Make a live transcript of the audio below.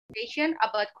presentation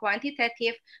about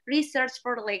quantitative research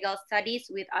for legal studies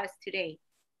with us today.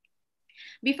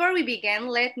 Before we begin,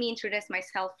 let me introduce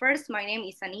myself first. My name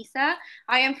is Anissa.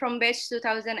 I am from batch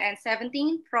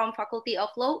 2017 from Faculty of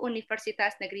Law,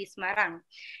 Universitas Negeri Semarang,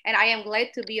 and I am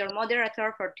glad to be your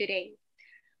moderator for today.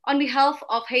 On behalf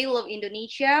of Halo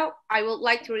Indonesia, I would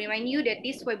like to remind you that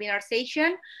this webinar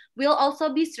session will also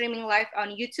be streaming live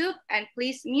on YouTube, and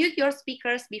please mute your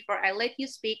speakers before I let you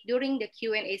speak during the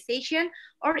Q&A session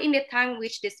or in the time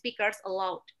which the speakers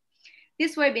allowed.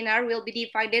 This webinar will be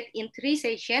divided in 3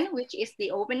 sessions, which is the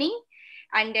opening,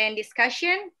 and then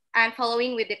discussion, and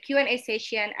following with the Q&A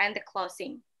session and the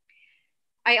closing.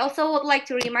 I also would like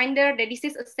to remind that this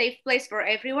is a safe place for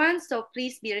everyone, so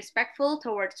please be respectful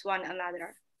towards one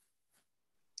another.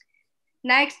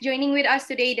 Next, joining with us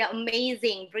today, the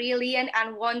amazing, brilliant,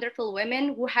 and wonderful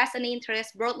woman who has an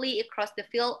interest broadly across the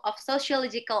field of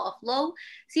sociological of law.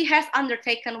 She has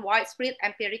undertaken widespread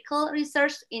empirical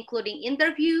research, including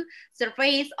interview,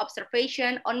 surveys,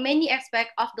 observation on many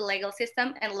aspects of the legal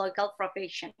system and legal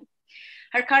profession.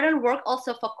 Her current work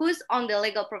also focuses on the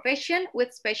legal profession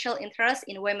with special interest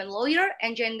in women lawyer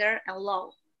and gender and law.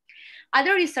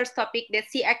 Other research topic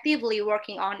that she actively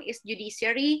working on is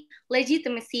judiciary,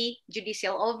 legitimacy,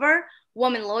 judicial over,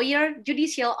 woman lawyer,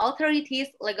 judicial authorities,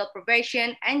 legal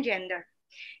profession, and gender.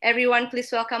 Everyone,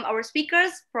 please welcome our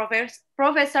speakers,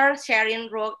 Professor Sharyn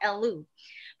Roque and Lu.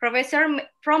 Professor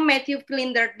from Matthew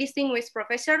Flinder, Distinguished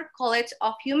Professor, College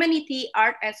of Humanity,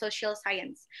 Art, and Social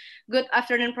Science. Good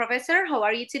afternoon, Professor. How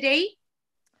are you today?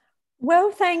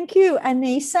 Well, thank you,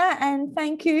 Anissa, and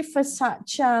thank you for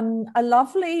such a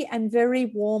lovely and very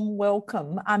warm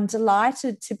welcome. I'm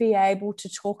delighted to be able to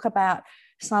talk about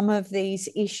some of these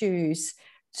issues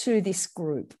to this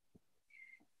group.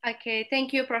 Okay,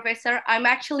 thank you, Professor. I'm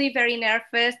actually very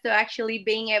nervous to actually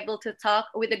being able to talk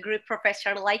with a group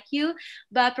professor like you.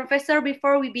 But Professor,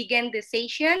 before we begin the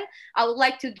session, I would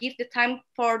like to give the time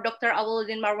for Dr.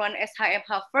 Awoluddin Marwan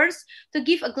SHMH first to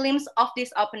give a glimpse of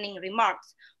these opening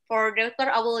remarks. For Dr.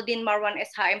 Awoluddin Marwan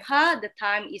SHMH, the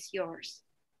time is yours.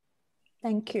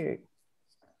 Thank you.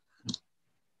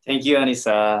 Thank you,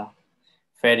 Anissa.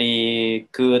 Very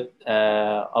good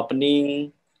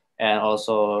opening and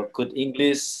also good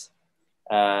English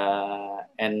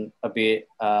and a bit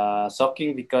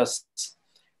shocking because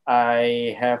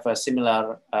I have a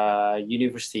similar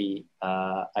university.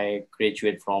 I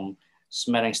graduate from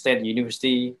Semarang State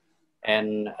University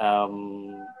and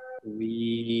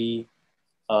we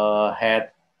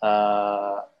had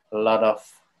a lot of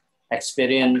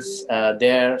experience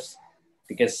there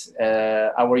because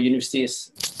our university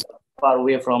is far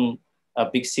away from a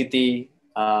big city.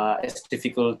 It's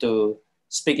difficult to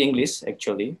speak English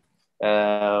actually.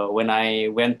 When I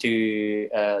went to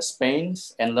Spain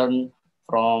and learned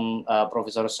from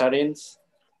Professor Sharyn,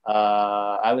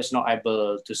 I was not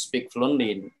able to speak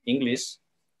fluently in English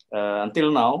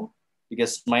until now,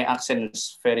 because my accent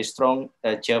is very strong,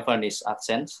 Javanese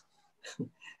accent.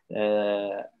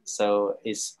 So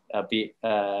it's a bit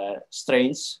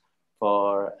strange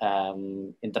for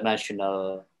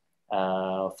international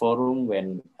forum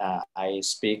when I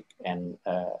speak and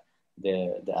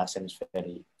the accent is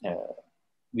very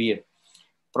weird.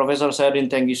 Professor Sharyn,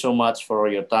 thank you so much for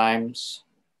your times.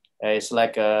 It's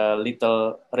like a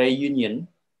little reunion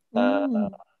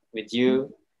with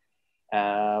you.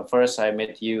 First, I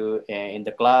met you in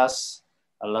the class,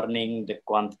 learning the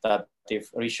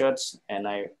quantitative research, and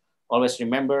I always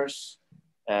remembers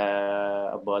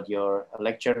about your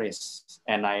lectures,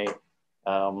 and I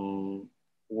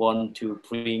want to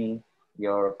bring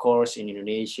your course in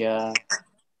Indonesia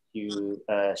to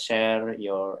share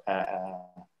your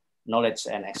knowledge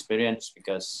and experience,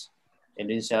 because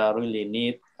Indonesia really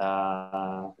need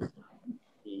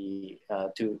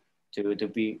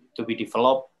to be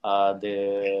developed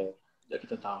the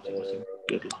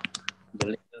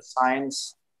legal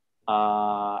science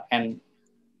and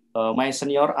my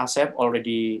senior Asep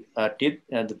already did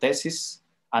the thesis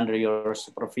under your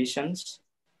supervisions.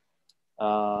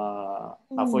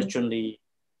 Unfortunately,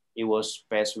 he was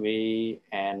passed away,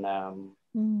 and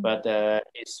but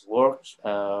his works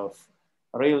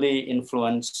really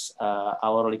influenced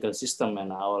our legal system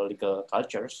and our legal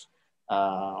cultures.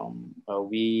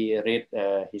 We read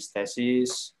his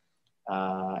thesis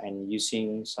and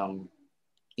using some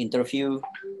interview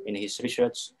in his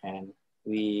research, and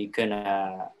we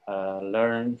gonna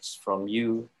learn from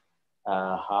you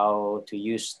how to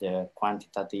use the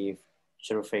quantitative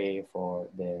survey for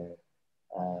the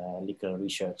legal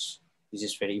research. This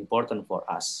is very important for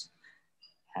us.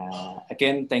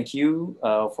 Again, thank you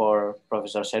for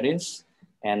Professor Sharyn,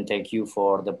 and thank you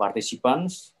for the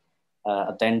participants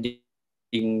attending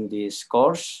attending this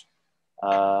course.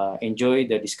 Enjoy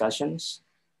the discussions.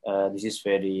 This is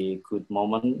very good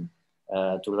moment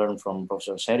to learn from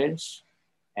Professor Sharyn.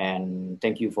 And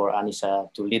thank you for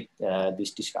Anissa to lead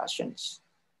these discussions.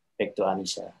 Back to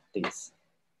Anissa, please.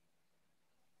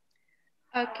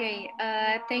 Okay,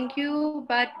 thank you.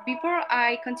 But before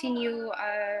I continue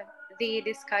the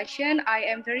discussion, I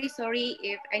am very sorry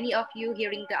if any of you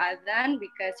hearing the adhan,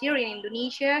 because here in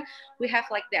Indonesia, we have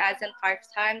like the adhan 5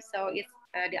 times. So it's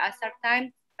the asar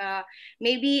time.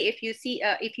 Maybe if you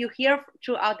hear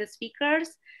throughout the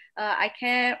speakers,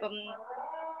 I'd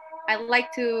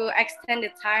like to extend the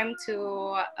time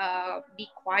to be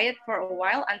quiet for a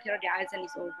while until the adhan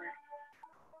is over.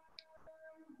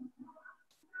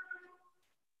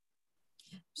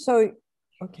 So,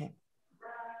 okay.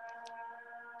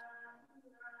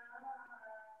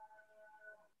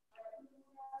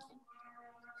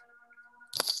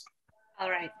 All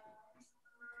right.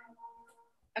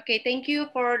 Okay, thank you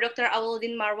for Dr.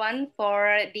 Awaldin Marwan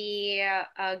for the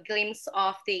glimpse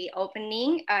of the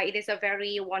opening. It is a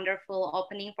very wonderful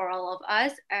opening for all of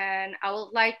us. And I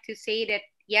would like to say that,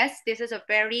 yes, this is a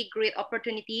very great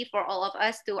opportunity for all of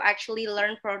us to actually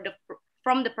learn from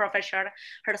the professor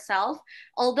herself.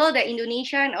 Although the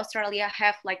Indonesia and Australia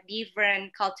have like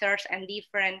different cultures and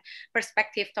different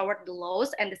perspective toward the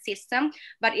laws and the system,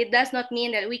 but it does not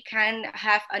mean that we can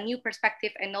have a new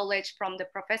perspective and knowledge from the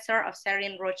professor of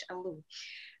Sharyn, Roach, and Lu.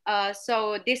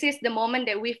 So this is the moment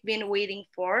that we've been waiting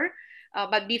for.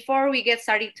 But before we get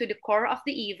started to the core of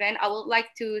the event, I would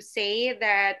like to say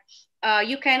that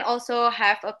you can also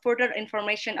have a further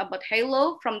information about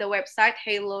Halo from the website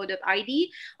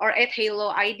halo.id or at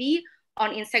haloid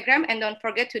on Instagram. And don't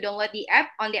forget to download the app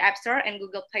on the App Store and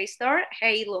Google Play Store,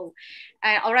 Halo.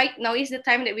 All right, now is the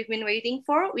time that we've been waiting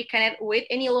for. We cannot wait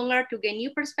any longer to gain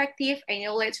new perspective and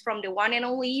knowledge from the one and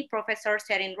only Professor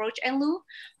Sharyn, Roach, and Lu.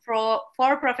 For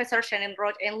Professor Sharyn,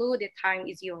 Roach, and Lu, the time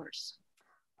is yours.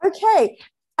 Okay.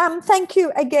 Thank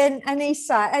you again,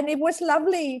 Anissa. And it was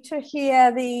lovely to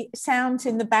hear the sounds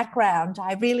in the background.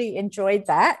 I really enjoyed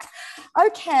that.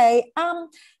 Okay.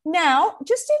 Now,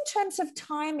 just in terms of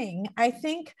timing, I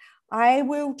think I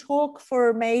will talk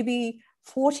for maybe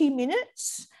 40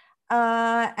 minutes.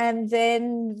 And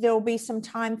then there'll be some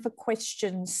time for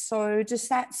questions. So does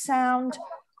that sound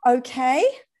okay?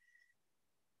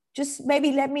 Just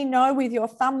maybe let me know with your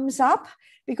thumbs up,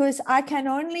 because I can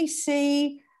only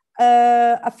see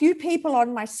a few people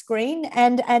on my screen,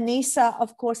 and Anissa,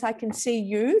 of course, I can see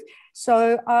you.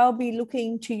 So I'll be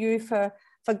looking to you for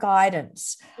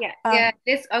guidance. Yeah,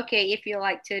 it's okay if you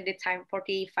like to the time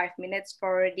 45 minutes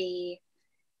for the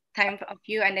time of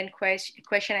you, and then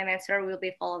question and answer will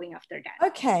be following after that.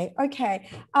 Okay.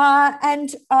 All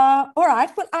right,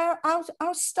 well,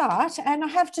 I'll start. And I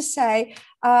have to say,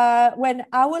 when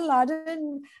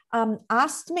Awaldin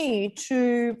asked me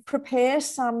to prepare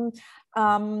some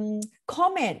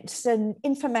comments and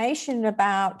information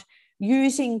about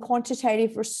using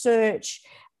quantitative research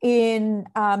in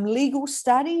legal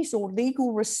studies or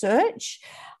legal research,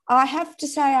 I have to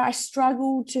say I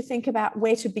struggled to think about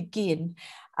where to begin,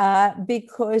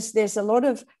 because there's a lot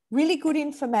of really good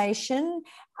information.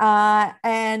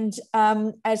 And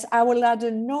as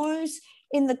Awaldin knows,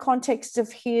 in the context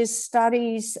of his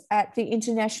studies at the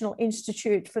International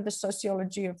Institute for the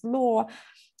Sociology of Law,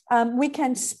 we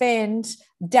can spend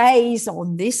days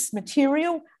on this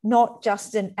material, not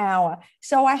just an hour.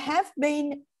 So I have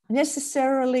been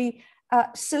necessarily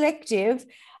selective.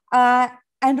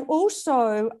 And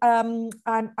also, I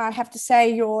have to say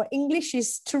your English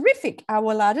is terrific,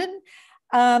 Awaldin.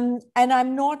 And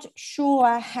I'm not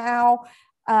sure how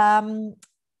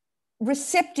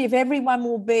receptive everyone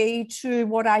will be to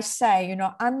what I say. You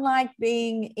know, unlike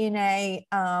being in an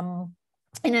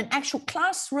actual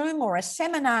classroom or a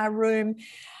seminar room,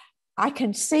 I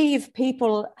can see if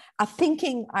people are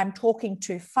thinking I'm talking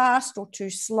too fast or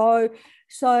too slow.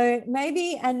 So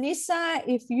maybe, Anissa,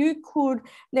 if you could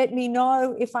let me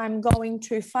know if I'm going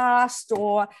too fast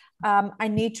or I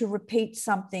need to repeat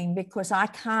something, because I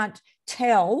can't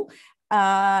tell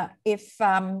if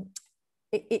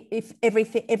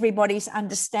everybody's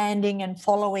understanding and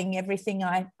following everything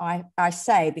I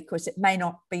say, because it may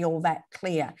not be all that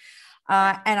clear.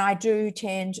 And I do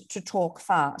tend to talk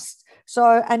fast.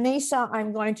 So Anissa,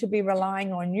 I'm going to be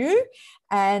relying on you,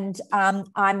 and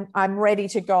I'm ready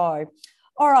to go.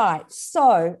 All right,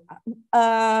 so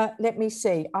let me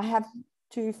see. I have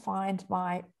to find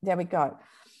there we go.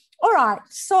 All right,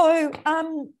 so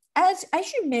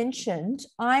as you mentioned,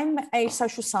 I'm a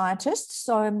social scientist,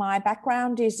 so my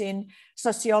background is in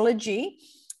sociology.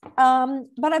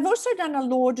 But I've also done a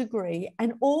law degree,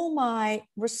 and all my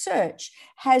research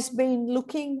has been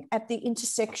looking at the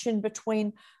intersection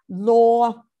between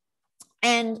law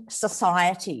and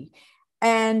society.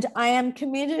 And I am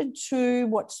committed to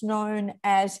what's known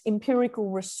as empirical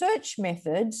research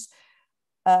methods.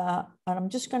 And I'm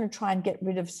just going to try and get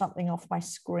rid of something off my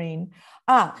screen.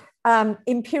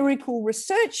 Empirical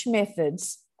research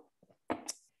methods.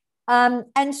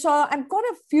 And so I've got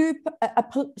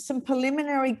some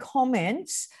preliminary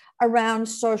comments around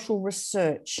social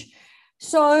research.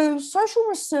 So social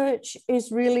research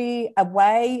is really a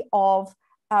way of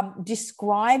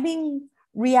describing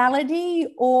reality,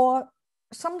 or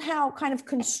somehow kind of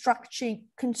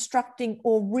constructing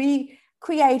or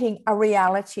recreating a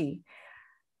reality.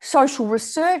 Social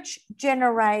research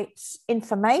generates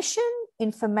information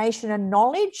and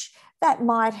knowledge that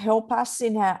might help us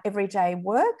in our everyday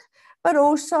work, but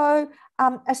also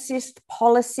assist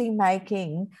policy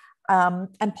making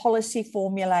and policy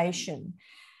formulation.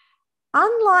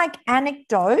 Unlike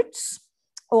anecdotes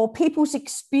or people's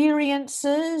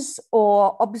experiences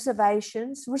or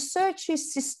observations, research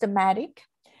is systematic.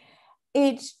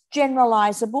 It's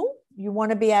generalizable. You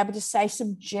want to be able to say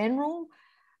some general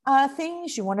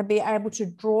things. You want to be able to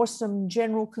draw some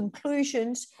general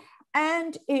conclusions,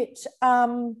 and it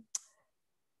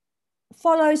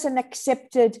follows an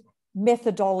accepted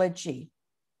methodology.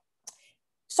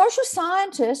 Social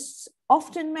scientists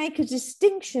often make a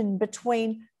distinction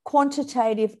between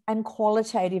quantitative and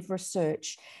qualitative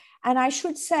research. And I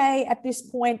should say at this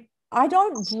point, I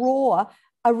don't draw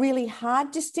a really hard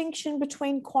distinction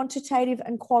between quantitative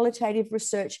and qualitative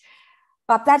research,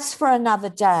 but that's for another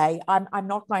day. I'm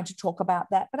not going to talk about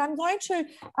that, but I'm going to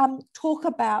talk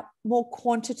about more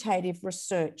quantitative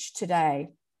research today.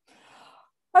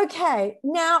 Okay,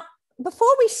 now,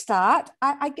 before we start,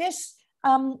 I guess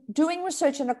doing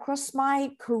research, and across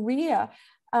my career,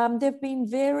 there have been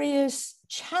various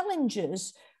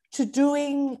challenges to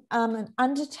doing and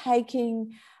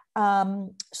undertaking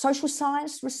social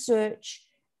science research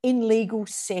in legal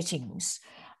settings.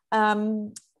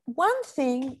 One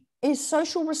thing is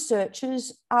social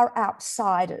researchers are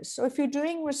outsiders. So if you're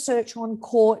doing research on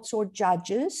courts or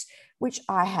judges, which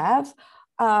I have,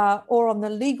 or on the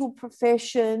legal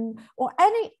profession, or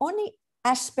any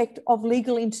aspect of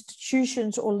legal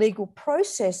institutions or legal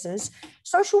processes,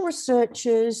 social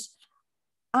researchers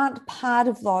aren't part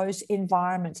of those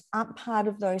environments, aren't part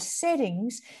of those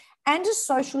settings. And as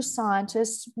social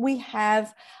scientists, we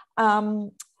have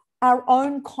our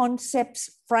own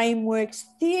concepts, frameworks,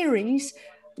 theories,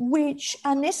 which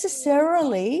are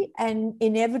necessarily and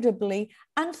inevitably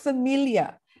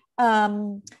unfamiliar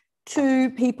to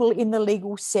people in the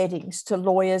legal settings, to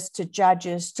lawyers, to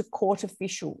judges, to court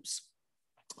officials.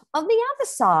 On the other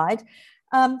side,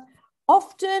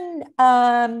 often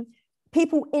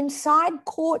people inside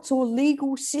courts or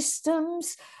legal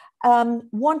systems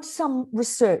want some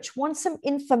research, want some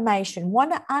information,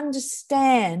 want to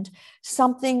understand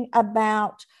something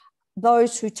about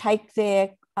those who take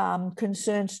their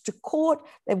concerns to court.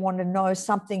 They want to know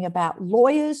something about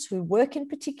lawyers who work in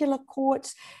particular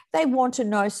courts. They want to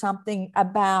know something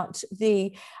about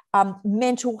the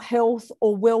mental health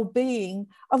or well-being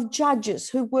of judges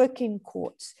who work in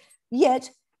courts.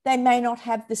 Yet they may not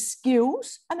have the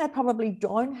skills, and they probably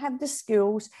don't have the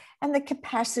skills and the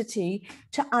capacity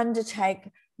to undertake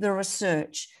the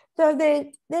research. So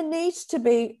there needs to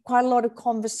be quite a lot of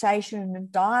conversation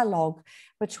and dialogue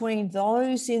between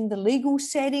those in the legal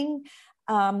setting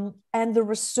and the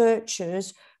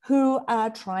researchers who are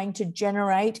trying to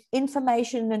generate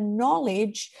information and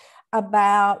knowledge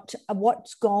about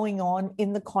what's going on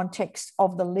in the context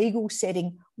of the legal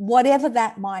setting, whatever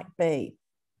that might be.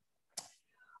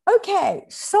 Okay,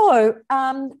 so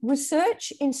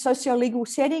research in socio-legal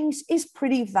settings is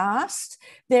pretty vast.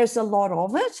 There's a lot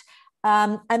of it.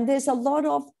 And there's a lot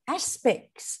of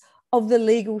aspects of the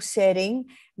legal setting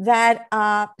that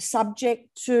are subject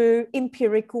to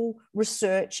empirical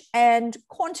research and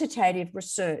quantitative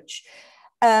research.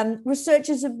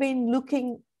 Researchers have been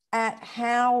looking at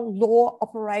how law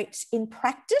operates in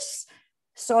practice.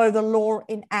 So the law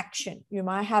in action. You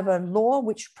might have a law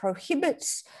which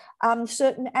prohibits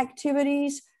certain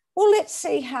activities. Well, let's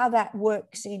see how that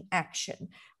works in action.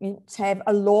 Let's have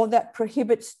a law that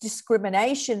prohibits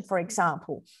discrimination, for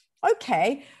example.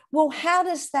 Okay, well, how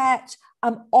does that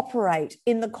operate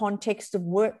in the context of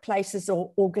workplaces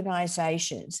or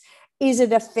organizations? Is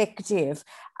it effective?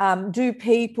 Do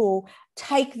people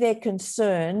take their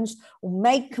concerns or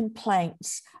make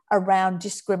complaints around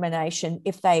discrimination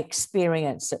if they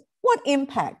experience it? What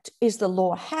impact is the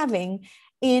law having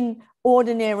in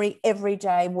ordinary,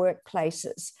 everyday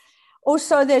workplaces?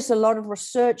 Also, there's a lot of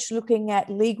research looking at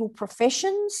legal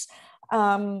professions,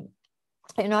 how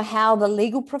the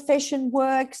legal profession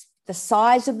works, the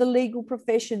size of the legal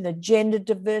profession, the gender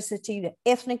diversity, the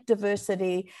ethnic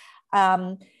diversity.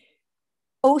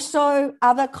 Also,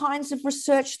 other kinds of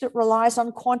research that relies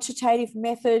on quantitative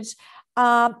methods,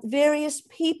 various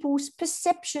people's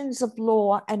perceptions of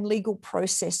law and legal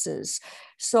processes.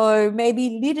 So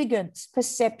maybe litigants'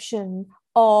 perception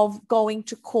of going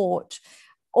to court,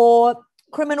 or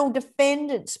criminal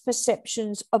defendants'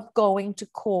 perceptions of going to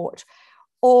court,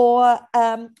 or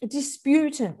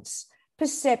disputants'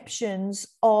 perceptions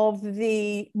of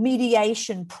the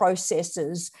mediation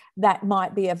processes that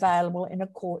might be available in a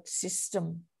court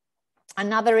system.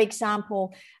 Another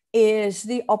example is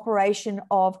the operation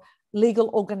of legal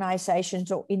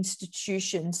organizations or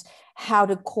institutions. How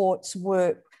do courts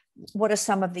work? What are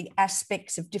some of the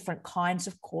aspects of different kinds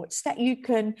of courts that you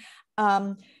can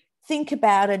think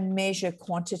about and measure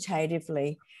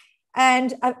quantitatively?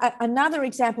 And another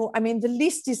example, I mean, the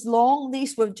list is long.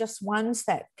 These were just ones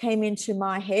that came into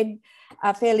my head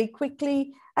fairly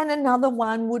quickly. And another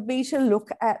one would be to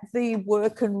look at the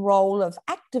work and role of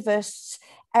activists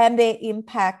and their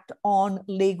impact on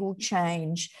legal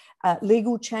change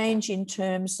in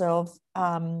terms of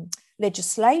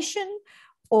legislation,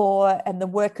 and the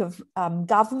work of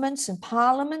governments and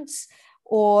parliaments,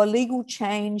 or legal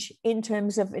change in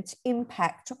terms of its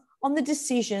impact on the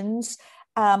decisions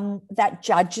that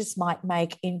judges might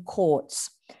make in courts.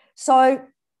 So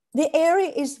the area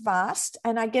is vast,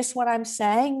 and I guess what I'm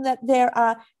saying that there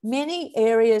are many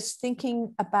areas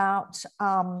thinking about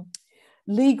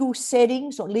legal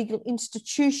settings or legal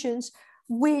institutions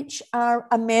which are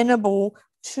amenable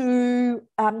to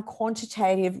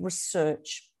quantitative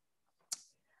research.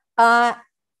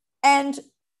 And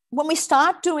when we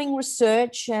start doing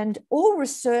research, and all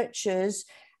researchers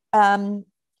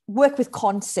work with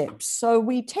concepts. So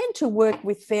we tend to work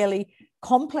with fairly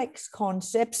complex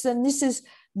concepts, and this is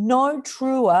no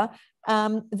truer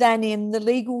than in the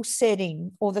legal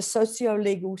setting or the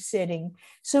socio-legal setting.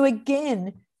 So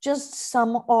again, just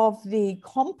some of the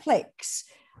complex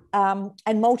and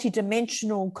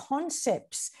multidimensional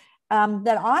concepts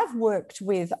that I've worked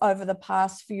with over the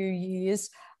past few years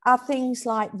are things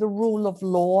like the rule of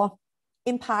law,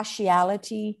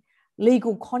 impartiality,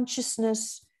 legal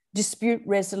consciousness, dispute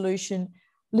resolution,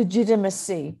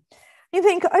 legitimacy. You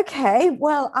think, okay,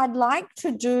 well, I'd like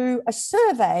to do a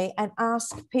survey and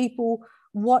ask people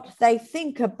what they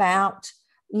think about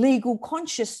legal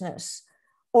consciousness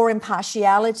or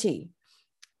impartiality.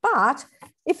 But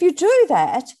if you do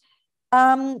that,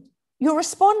 your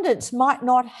respondents might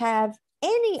not have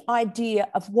any idea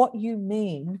of what you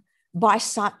mean by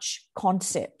such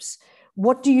concepts.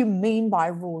 What do you mean by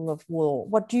rule of law?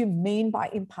 What do you mean by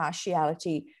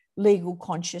impartiality, legal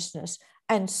consciousness,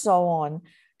 and so on?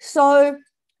 So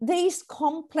these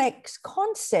complex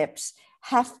concepts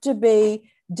have to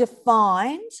be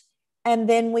defined, and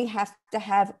then we have to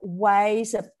have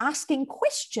ways of asking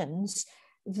questions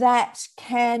that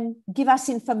can give us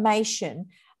information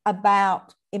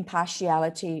about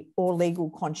impartiality or legal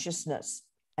consciousness,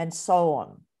 and so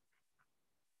on.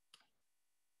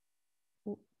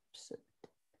 Oops.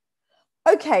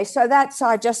 Okay, so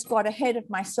I just got ahead of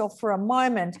myself for a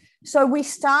moment. So we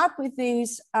start with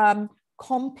these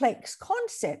complex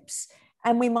concepts,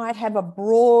 and we might have a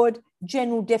broad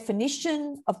general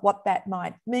definition of what that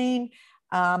might mean.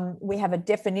 We have a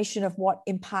definition of what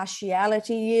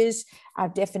impartiality is. Our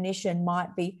definition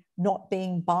might be not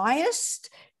being biased,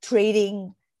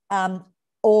 treating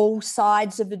all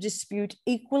sides of the dispute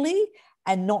equally,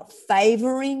 and not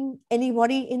favoring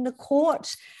anybody in the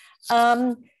court.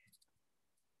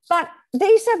 But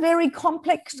these are very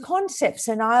complex concepts,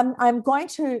 and I'm going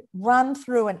to run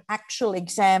through an actual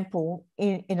example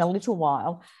in a little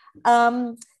while.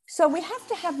 So we have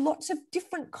to have lots of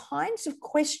different kinds of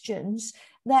questions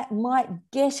that might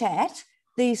get at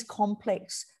these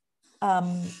complex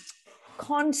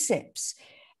concepts.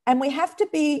 And we have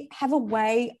to have a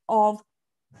way of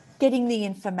getting the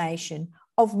information,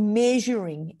 of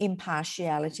measuring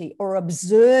impartiality or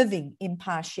observing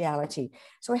impartiality.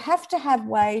 So we have to have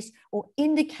ways or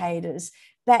indicators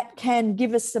that can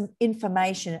give us some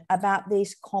information about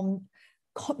these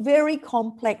very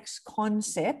complex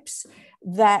concepts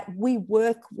that we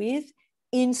work with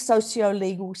in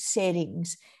socio-legal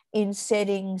settings,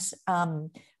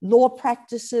 law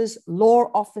practices, law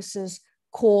offices,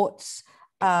 courts.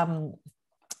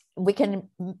 We can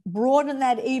broaden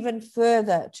that even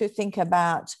further to think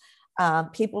about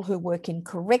people who work in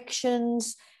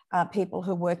corrections, people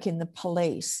who work in the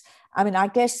police. I mean, I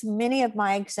guess many of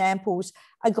my examples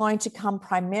are going to come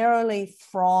primarily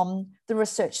from the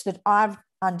research that I've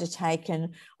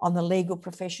undertaken on the legal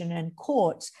profession and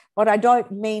courts, but I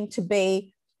don't mean to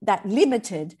be that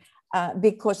limited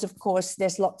because, of course,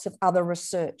 there's lots of other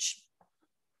research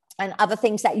and other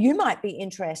things that you might be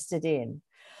interested in.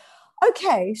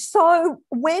 Okay, so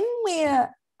when we're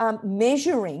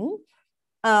measuring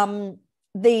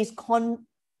these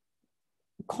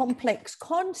complex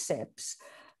concepts,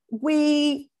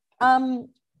 we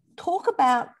talk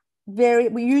about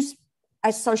we use,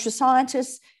 as social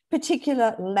scientists,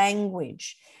 particular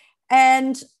language.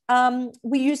 And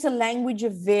we use the language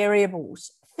of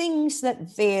variables, things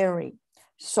that vary.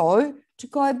 So to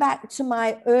go back to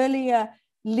my earlier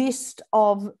list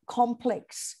of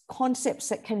complex concepts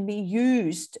that can be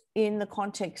used in the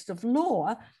context of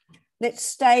law, let's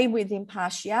stay with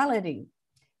impartiality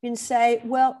and say,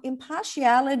 well,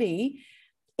 impartiality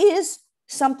is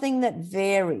something that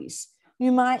varies.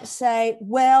 You might say,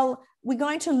 well, we're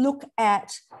going to look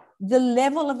at the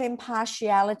level of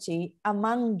impartiality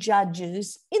among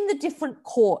judges in the different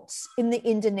courts in the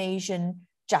Indonesian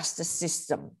justice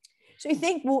system. So you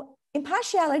think, well,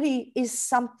 impartiality is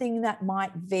something that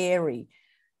might vary.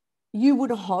 You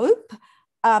would hope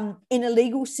in a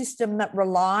legal system that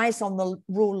relies on the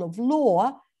rule of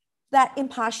law that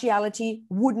impartiality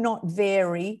would not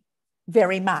vary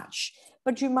very much.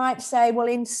 But you might say, well,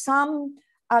 in some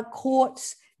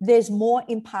courts, there's more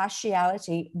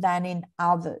impartiality than in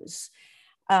others.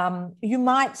 You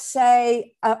might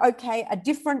say, okay, a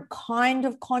different kind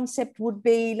of concept would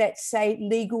be, let's say,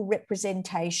 legal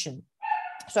representation.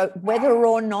 So whether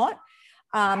or not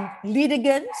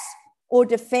litigants or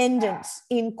defendants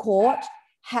in court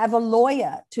have a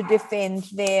lawyer to defend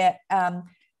their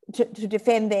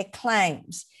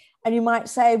claims. And you might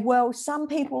say, well, some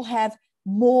people have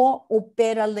more or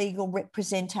better legal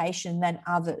representation than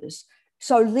others.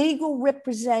 So legal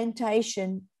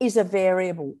representation is a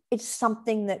variable. It's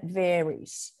something that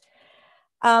varies.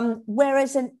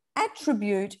 Whereas an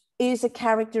attribute is a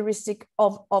characteristic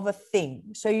of a thing.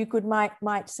 So you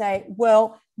might say,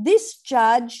 well, this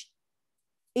judge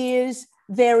is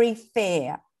very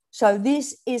fair. So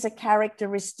this is a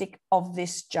characteristic of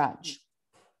this judge.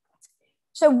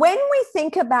 So when we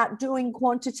think about doing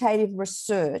quantitative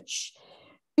research,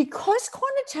 because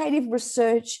quantitative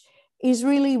research is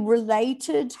really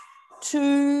related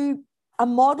to a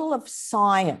model of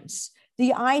science,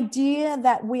 the idea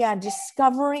that we are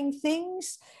discovering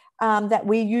things, that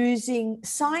we're using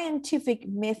scientific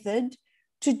method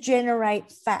to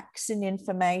generate facts and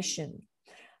information.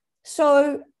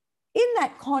 So in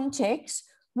that context,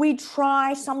 we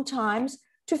try sometimes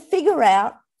to figure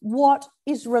out what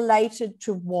is related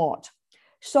to what.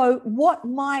 So what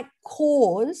might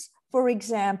cause, for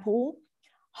example,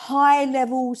 high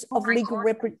levels of legal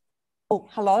representation. Oh,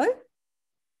 hello?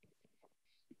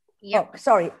 Yep. Oh,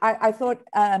 sorry. I thought,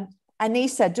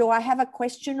 Anissa, do I have a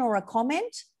question or a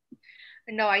comment?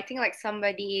 No, I think like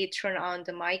somebody turned on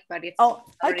the mic, but it's... Oh,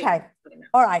 okay.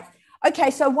 All right.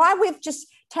 Okay, so while we've just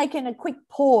taken a quick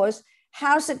pause,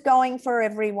 how's it going for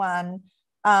everyone?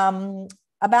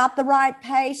 About the right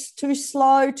pace, too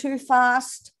slow, too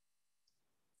fast?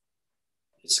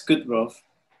 It's good, Prof.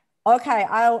 Okay,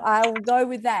 I'll go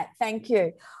with that. Thank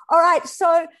you. All right,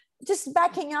 so just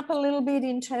backing up a little bit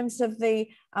in terms of the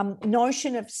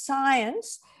notion of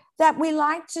science, that we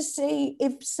like to see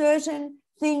if certain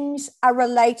things are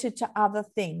related to other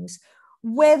things,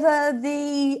 whether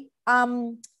the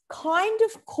kind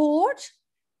of court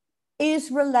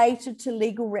is related to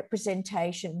legal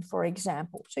representation, for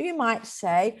example. So you might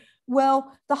say,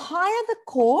 well, the higher the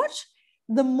court,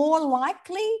 the more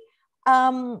likely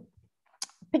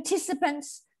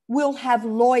participants will have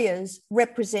lawyers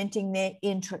representing their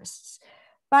interests.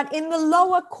 But in the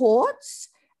lower courts,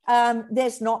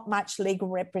 there's not much legal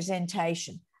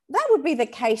representation. That would be the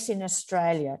case in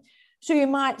Australia. So you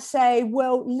might say,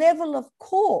 well, level of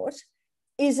court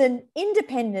is an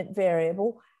independent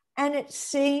variable, and it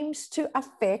seems to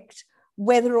affect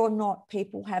whether or not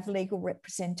people have legal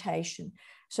representation.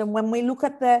 So when we look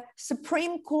at the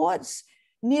Supreme Courts,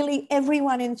 nearly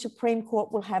everyone in Supreme Court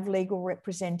will have legal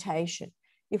representation.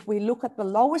 If we look at the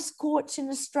lowest courts in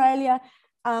Australia,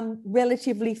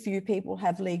 relatively few people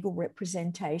have legal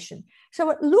representation.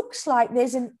 So it looks like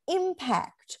there's an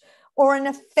impact or an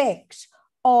effect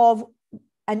of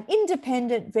an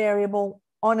independent variable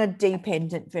on a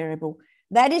dependent variable.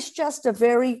 That is just a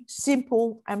very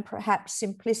simple and perhaps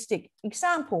simplistic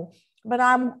example, but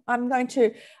I'm going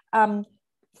to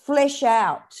flesh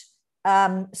out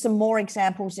some more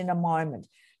examples in a moment.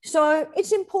 So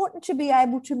it's important to be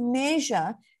able to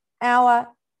measure our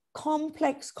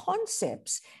complex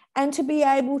concepts and to be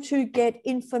able to get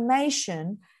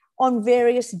information on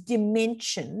various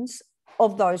dimensions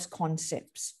of those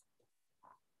concepts.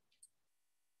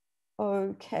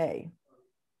 Okay.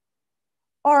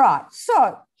 All right,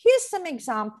 so here's some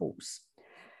examples.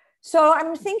 So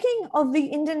I'm thinking of the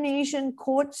Indonesian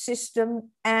court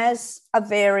system as a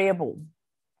variable.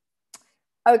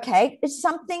 Okay, it's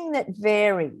something that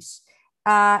varies.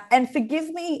 And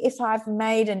forgive me if I've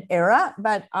made an error,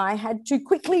 but I had to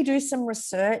quickly do some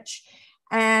research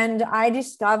and I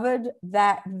discovered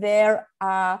that there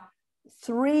are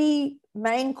 3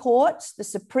 main courts, the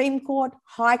Supreme Court,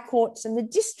 High Courts, and the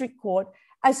District Court,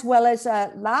 as well as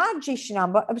a largish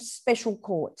number of special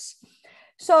courts.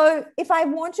 So if I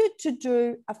wanted to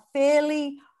do a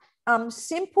fairly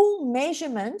simple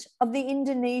measurement of the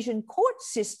Indonesian court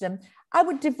system, I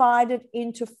would divide it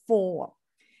into 4.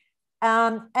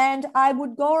 And I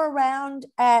would go around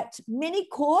at many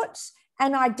courts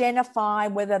and identify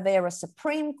whether they're a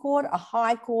Supreme Court, a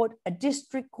High Court, a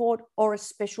District Court, or a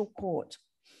Special Court.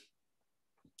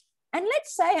 And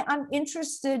let's say I'm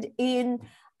interested in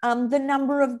the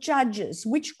number of judges,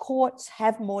 which courts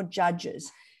have more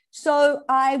judges. So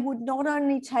I would not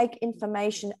only take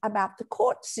information about the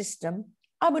court system,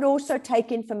 I would also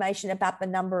take information about the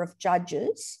number of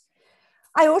judges.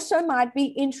 I also might be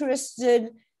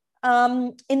interested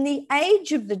in the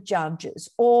age of the judges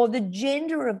or the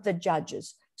gender of the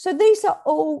judges. So these are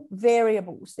all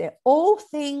variables. They're all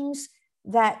things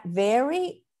that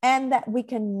vary and that we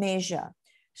can measure.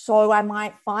 So I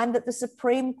might find that the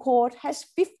Supreme Court has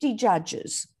 50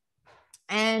 judges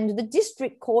and the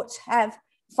district courts have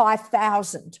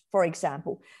 5,000, for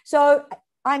example. So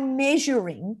I'm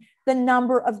measuring the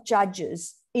number of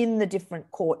judges in the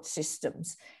different court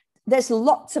systems. There's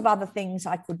lots of other things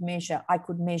I could measure. I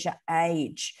could measure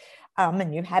age,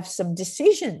 and you have some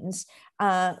decisions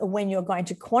when you're going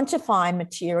to quantify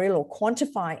material or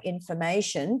quantify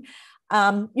information.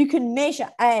 You can measure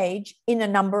age in a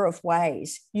number of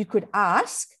ways. You could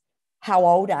ask, how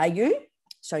old are you?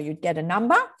 So you'd get a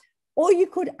number, or you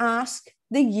could ask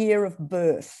the year of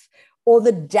birth or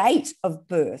the date of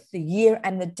birth, the year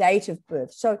and the date of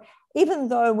birth. So even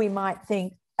though we might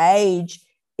think age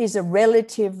is a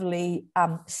relatively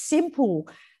simple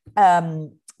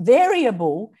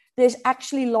variable, there's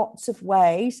actually lots of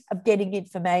ways of getting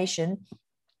information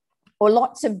or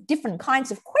lots of different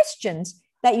kinds of questions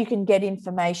that you can get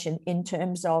information in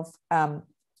terms of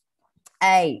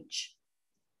age.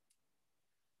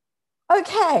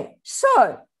 Okay,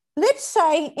 so let's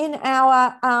say in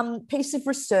our piece of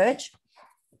research,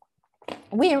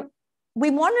 we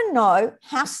want to know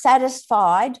how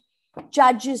satisfied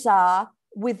judges are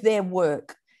with their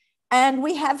work. And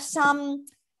we have some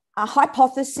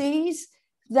hypotheses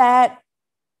that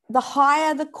the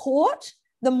higher the court,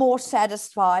 the more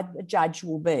satisfied the judge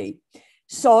will be.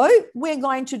 So we're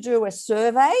going to do a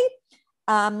survey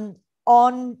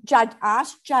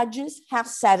ask judges how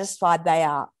satisfied they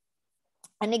are.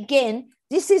 And again,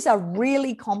 this is a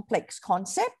really complex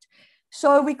concept.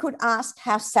 So we could ask,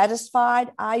 how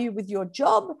satisfied are you with your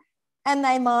job? And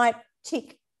they might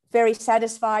tick very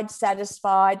satisfied,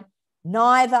 satisfied,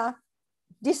 neither,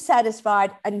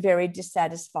 dissatisfied, and very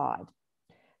dissatisfied.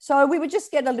 So we would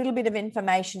just get a little bit of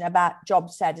information about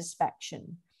job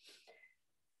satisfaction.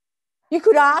 You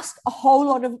could ask a whole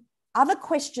lot of other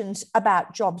questions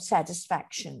about job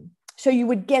satisfaction. So you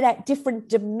would get at different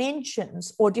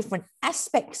dimensions or different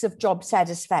aspects of job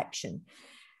satisfaction.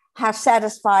 How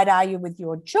satisfied are you with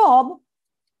your job?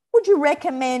 Would you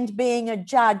recommend being a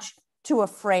judge to a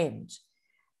friend?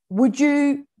 Would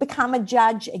you become a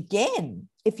judge again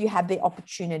if you had the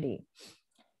opportunity?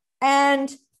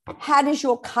 And how does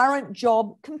your current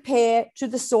job compare to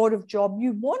the sort of job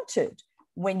you wanted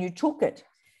when you took it?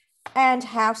 And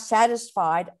how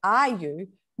satisfied are you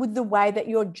with the way that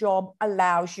your job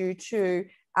allows you to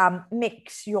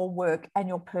mix your work and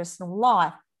your personal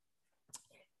life?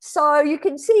 So you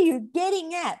can see you're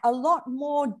getting at a lot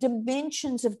more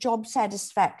dimensions of job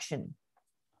satisfaction.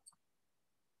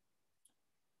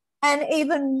 And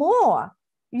even more,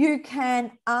 you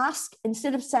can ask,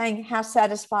 instead of saying, how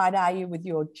satisfied are you with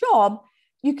your job,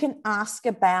 you can ask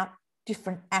about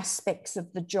different aspects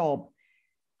of the job.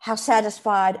 How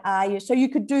satisfied are you? So you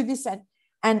could do this,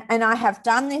 and I have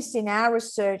done this in our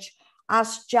research,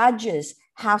 ask judges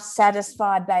how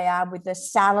satisfied they are with their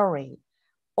salary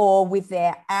or with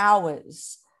their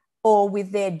hours or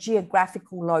with their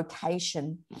geographical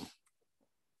location.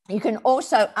 You can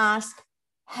also ask,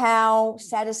 how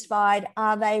satisfied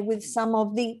are they with some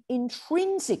of the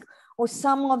intrinsic or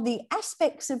some of the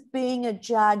aspects of being a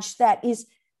judge that is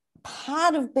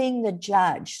part of being the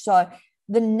judge. So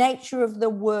the nature of the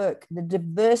work, the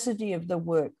diversity of the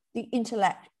work, the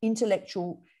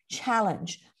intellectual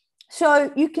challenge.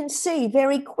 So you can see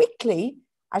very quickly,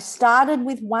 I started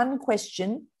with one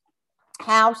question,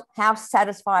 how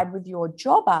satisfied with your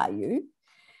job are you?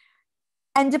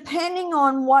 And depending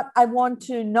on what I want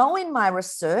to know in my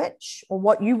research or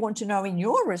what you want to know in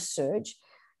your research,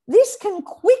 this can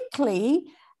quickly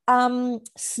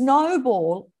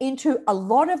snowball into a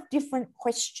lot of different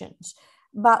questions.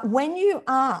 But when you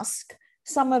ask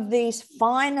some of these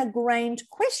finer grained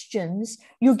questions,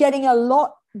 you're getting a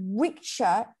lot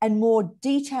richer and more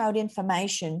detailed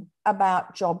information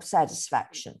about job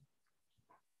satisfaction.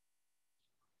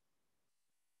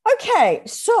 Okay,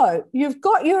 so you've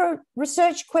got your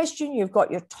research question, you've got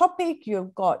your topic,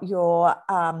 you've got your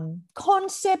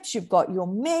concepts, you've got your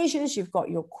measures, you've got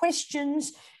your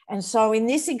questions. And so in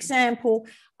this example,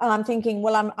 I'm thinking,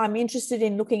 well, I'm interested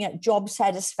in looking at job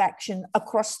satisfaction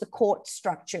across the court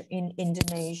structure in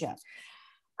Indonesia.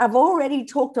 I've already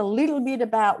talked a little bit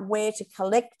about where to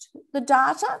collect the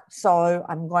data. So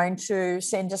I'm going to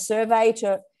send a survey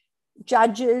to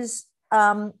judges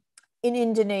in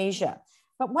Indonesia.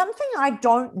 But one thing I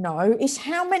don't know is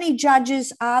how many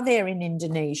judges are there in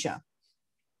Indonesia?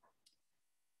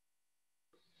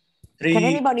 Can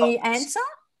anybody answer?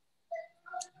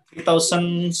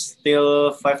 3,000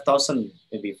 till 5,000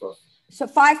 maybe. So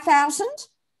 5,000?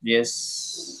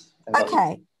 Yes.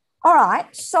 Okay. All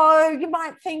right. So you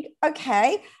might think,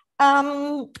 okay,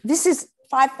 this is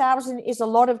 5,000 is a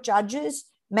lot of judges.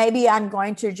 Maybe I'm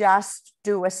going to just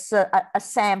do a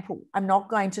sample. I'm not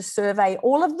going to survey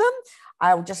all of them.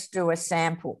 I'll just do a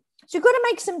sample. So you've got to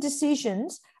make some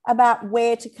decisions about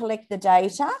where to collect the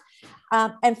data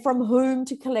and from whom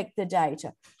to collect the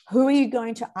data. Who are you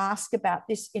going to ask about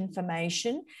this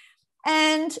information?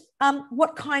 And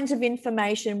what kinds of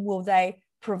information will they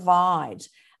provide?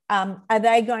 Are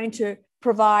they going to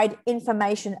provide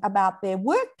information about their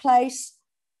workplace,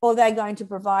 or are they going to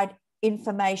provide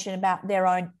information about their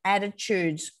own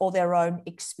attitudes or their own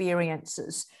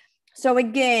experiences? So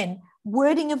again,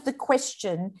 wording of the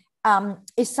question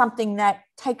is something that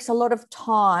takes a lot of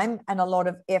time and a lot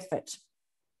of effort.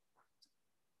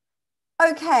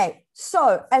 Okay,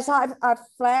 so as I've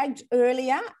flagged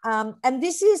earlier, and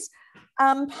this is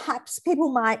perhaps people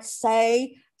might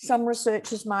say, some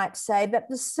researchers might say that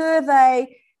the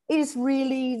survey is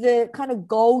really the kind of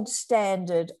gold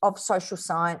standard of social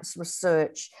science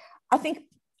research. I think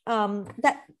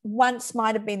that once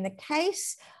might have been the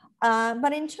case,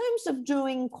 but in terms of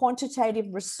doing quantitative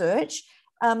research,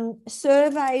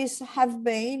 surveys have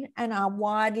been and are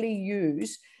widely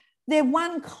used. They're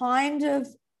one kind of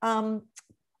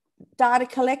data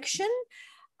collection,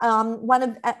 and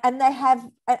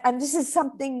this is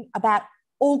something about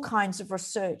all kinds of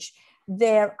research.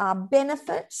 There are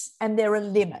benefits and there are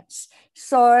limits.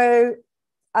 So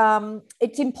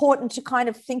it's important to kind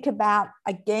of think about,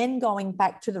 again, going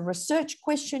back to the research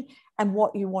question and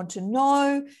what you want to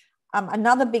know.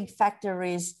 Another big factor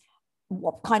is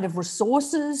what kind of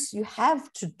resources you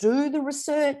have to do the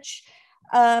research.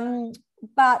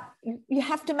 But you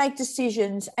have to make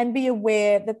decisions and be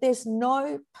aware that there's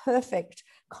no perfect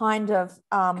kind of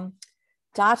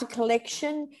data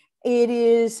collection. It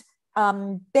is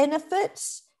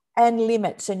benefits and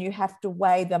limits, and you have to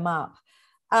weigh them up.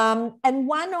 And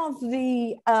one of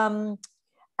the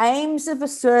aims of a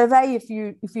survey, if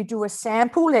you do a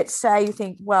sample, let's say you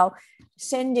think, well,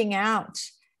 sending out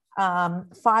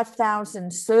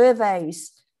 5,000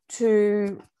 surveys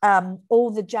to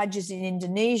all the judges in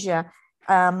Indonesia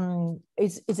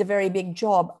is a very big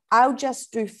job. I'll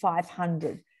just do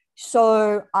 500.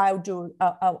 So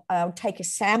I'll take a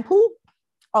sample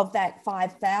of that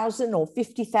 5,000 or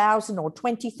 50,000 or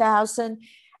 20,000,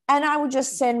 and I will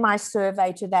just send my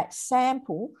survey to that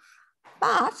sample.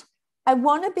 But I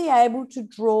want to be able to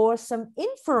draw some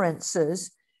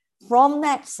inferences from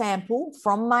that sample,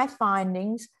 from my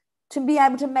findings, to be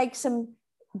able to make some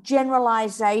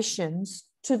generalizations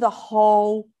to the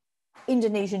whole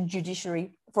Indonesian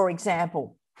judiciary, for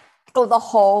example, or the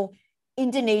whole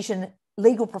Indonesian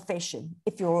legal profession.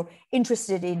 If you're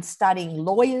interested in studying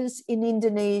lawyers in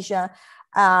Indonesia,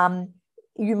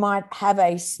 you might have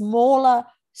a smaller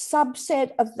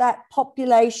subset of that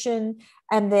population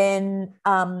and then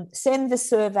send the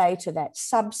survey to that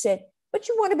subset. But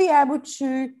you want to be able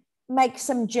to make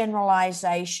some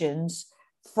generalizations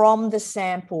from the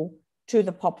sample to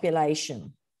the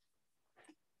population.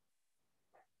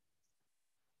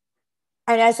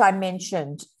 And as I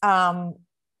mentioned,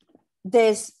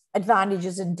 there's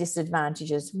advantages and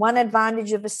disadvantages. One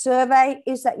advantage of a survey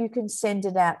is that you can send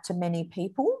it out to many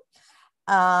people.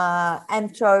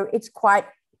 And so it's quite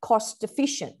cost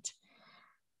efficient.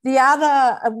 The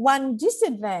other one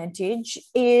disadvantage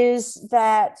is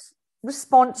that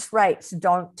response rates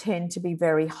don't tend to be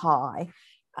very high.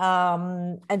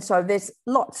 And so there's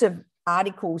lots of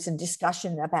articles and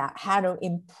discussion about how to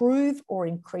improve or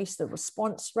increase the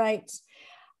response rates.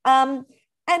 And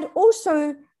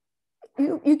also,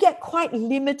 you get quite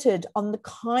limited on the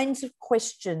kinds of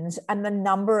questions and the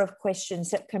number of questions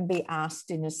that can be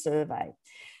asked in a survey.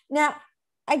 Now,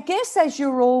 I guess as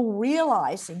you're all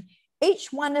realizing,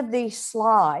 each one of these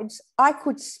slides, I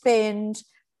could spend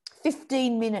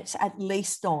 15 minutes at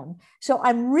least on. So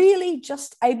I'm really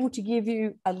just able to give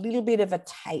you a little bit of a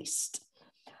taste.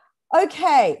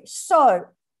 Okay, so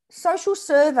social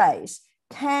surveys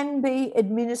can be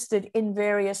administered in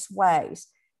various ways.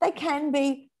 They can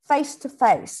be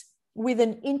face-to-face with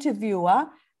an interviewer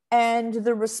and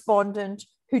the respondent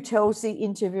who tells the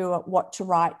interviewer what to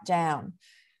write down.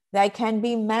 They can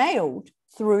be mailed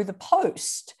through the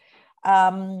post.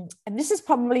 And this is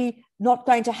probably not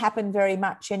going to happen very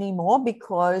much anymore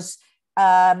because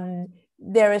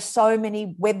there are so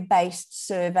many web-based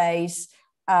surveys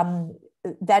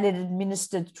that are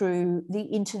administered through the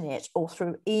internet or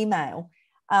through email.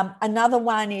 Another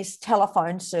one is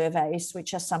telephone surveys,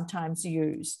 which are sometimes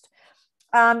used.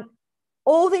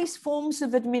 All these forms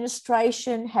of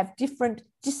administration have different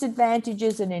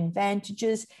disadvantages and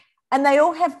advantages, and they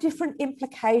all have different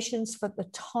implications for the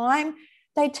time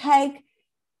they take,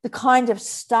 the kind of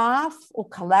staff or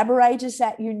collaborators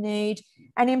that you need,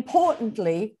 and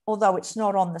importantly, although it's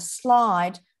not on the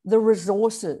slide, the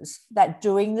resources that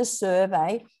doing the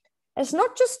survey. It's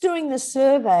not just doing the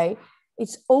survey,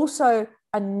 it's also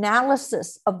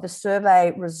analysis of the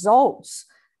survey results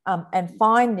and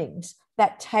findings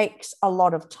that takes a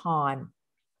lot of time.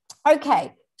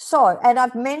 Okay, so, and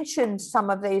I've mentioned some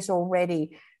of these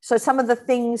already. So some of the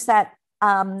things that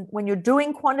when you're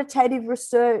doing quantitative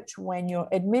research, when you're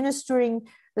administering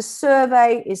the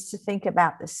survey, is to think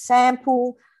about the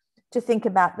sample, to think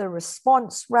about the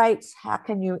response rates. How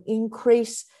can you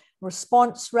increase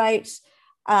response rates?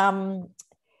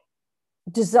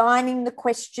 Designing the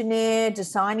questionnaire,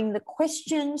 designing the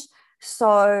questions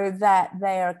so that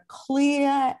they are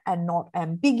clear and not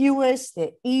ambiguous,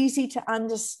 they're easy to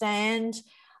understand.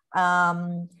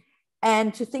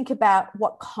 And to think about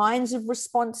what kinds of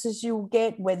responses you'll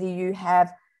get, whether you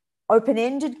have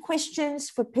open-ended questions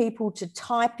for people to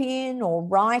type in or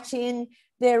write in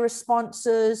their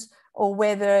responses, or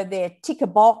whether they're tick a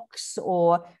box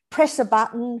or press a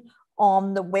button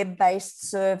on the web-based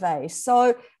survey.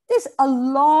 So there's a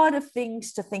lot of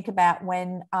things to think about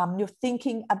when you're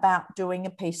thinking about doing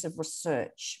a piece of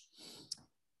research.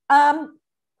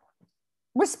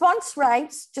 Response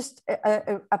rates, just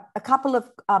a couple of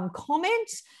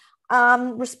comments.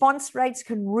 Response rates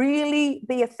can really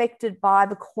be affected by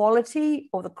the quality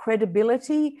or the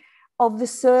credibility of the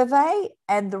survey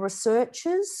and the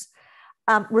researchers.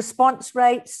 Response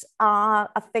rates are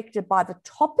affected by the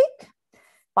topic,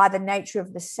 by the nature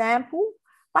of the sample,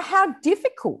 by how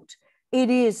difficult it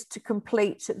is to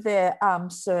complete the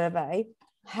survey,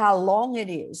 how long it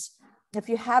is. If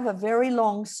you have a very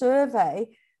long survey,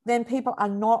 then people are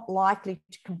not likely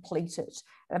to complete it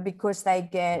because they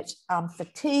get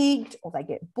fatigued, or they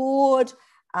get bored,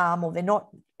 or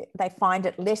they find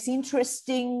it less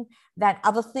interesting than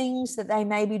other things that they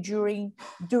may be doing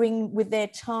with their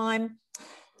time.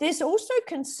 There's also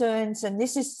concerns, and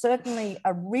this is certainly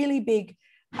a really big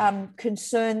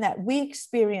concern that we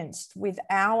experienced with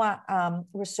our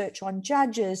research on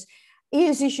judges,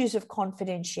 is issues of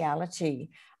confidentiality,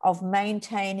 of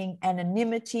maintaining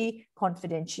anonymity,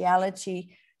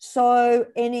 confidentiality. So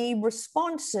any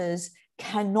responses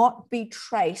cannot be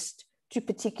traced to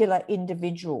particular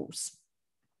individuals.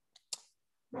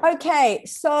 Okay,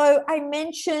 so I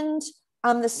mentioned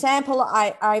the sample.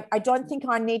 I don't think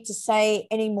I need to say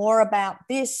any more about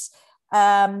this,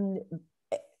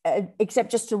 except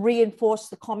just to reinforce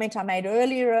the comment I made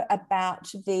earlier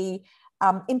about the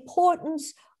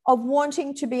importance of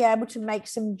wanting to be able to make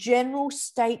some general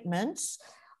statements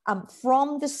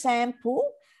from the sample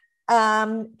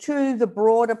to the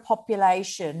broader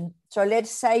population. So let's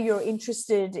say you're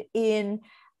interested in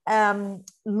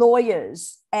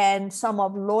lawyers, and some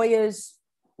of lawyers,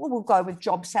 well, we'll go with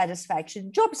job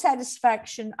satisfaction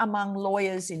among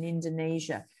lawyers in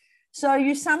Indonesia. So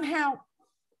you somehow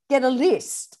get a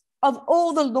list of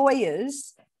all the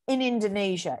lawyers in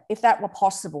Indonesia, if that were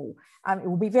possible. It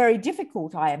would be very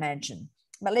difficult, I imagine.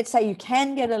 But let's say you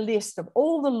can get a list of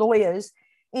all the lawyers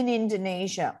in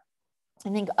Indonesia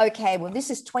and think, okay, well,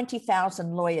 this is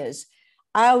 20,000 lawyers.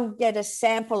 I'll get a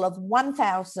sample of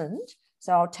 1,000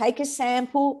 So I'll take a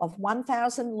sample of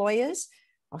 1,000 lawyers.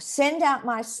 I'll send out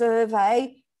my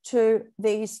survey to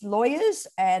these lawyers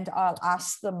and I'll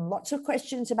ask them lots of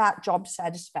questions about job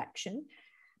satisfaction.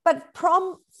 But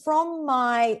from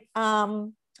my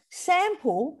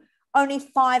sample, only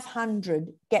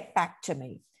 500 get back to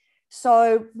me.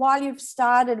 So while you've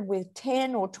started with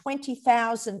 10 or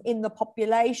 20,000 in the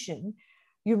population,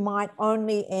 you might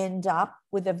only end up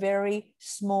with a very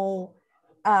small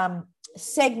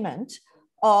segment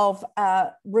of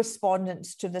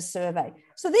respondents to the survey.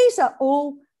 So these are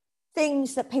all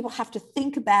things that people have to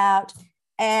think about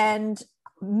and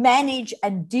manage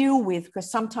and deal with, because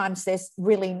sometimes there's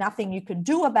really nothing you can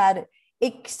do about it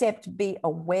except be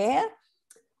aware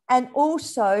and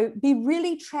also be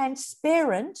really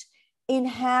transparent in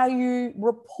how you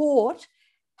report,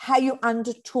 how you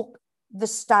undertook the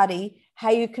study,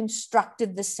 how you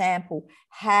constructed the sample,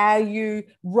 how you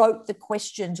wrote the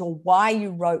questions or why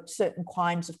you wrote certain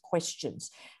kinds of questions.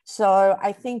 So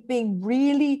I think being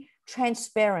really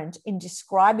transparent in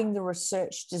describing the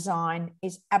research design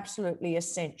is absolutely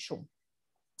essential.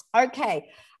 Okay,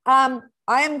 I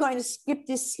am going to skip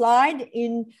this slide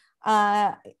in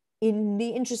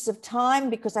the interest of time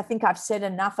because I think I've said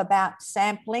enough about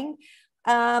sampling.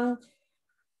 And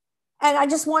I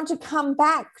just want to come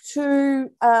back to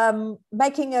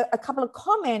making a couple of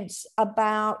comments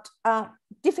about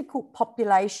difficult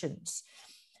populations.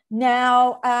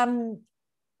 Now,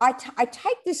 I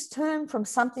take this term from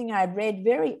something I read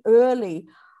very early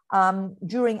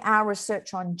during our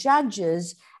research on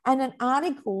judges, and an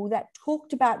article that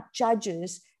talked about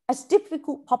judges as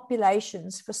difficult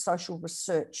populations for social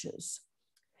researchers.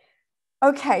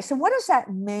 Okay, so what does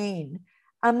that mean?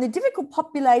 The difficult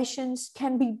populations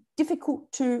can be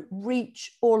difficult to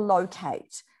reach or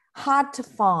locate, hard to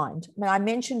find. I mean, I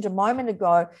mentioned a moment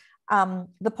ago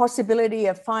the possibility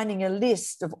of finding a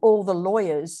list of all the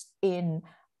lawyers in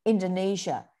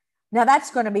Indonesia. Now,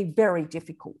 that's going to be very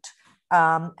difficult.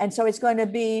 And so it's going to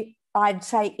be, I'd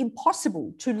say,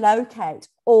 impossible to locate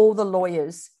all the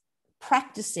lawyers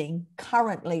practicing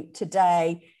currently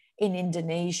today in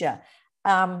Indonesia.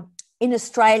 In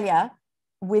Australia,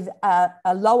 with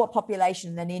a lower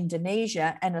population than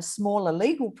Indonesia and a smaller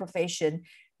legal profession,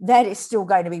 that is still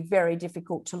going to be very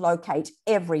difficult to locate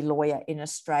every lawyer in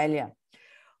Australia.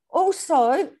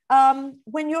 Also,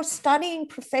 when you're studying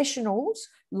professionals,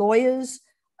 lawyers,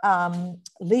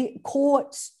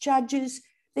 courts, judges,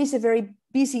 these are very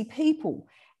busy people.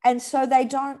 And so they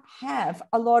don't have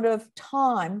a lot of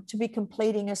time to be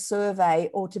completing a survey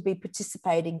or to be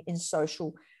participating in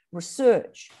social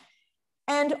research.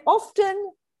 And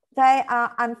often they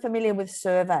are unfamiliar with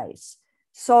surveys.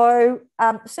 So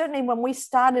certainly when we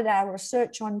started our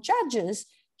research on judges,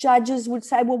 judges would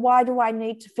say, well, why do I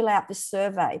need to fill out this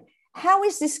survey? How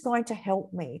is this going to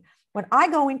help me? When I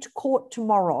go into court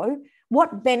tomorrow,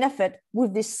 what benefit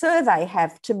would this survey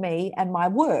have to me and my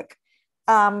work?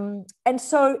 And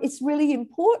so it's really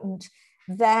important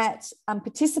that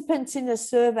participants in a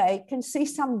survey can see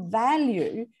some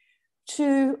value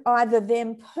to either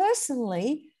them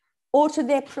personally or to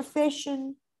their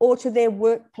profession or to their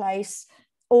workplace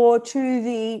or to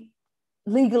the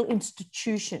legal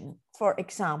institution, for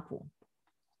example.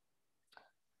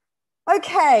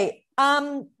 Okay,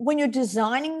 when you're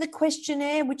designing the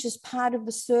questionnaire, which is part of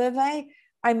the survey,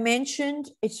 I mentioned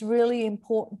it's really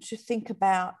important to think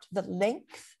about the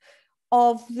length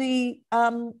of the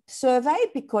survey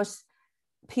because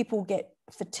people get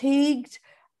fatigued,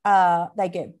 they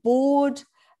get bored,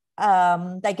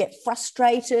 they get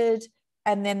frustrated,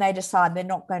 and then they decide they're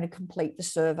not going to complete the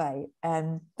survey.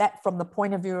 And that, from the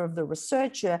point of view of the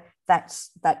researcher, that's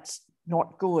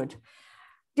not good.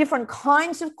 Different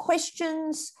kinds of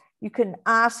questions. You can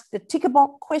ask the ticker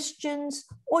box questions,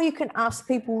 or you can ask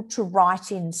people to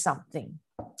write in something.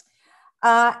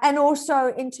 And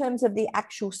also in terms of the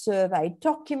actual survey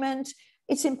document,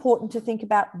 it's important to think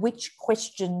about which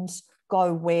questions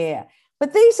go where.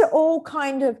 But these are all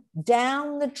kind of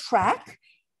down the track,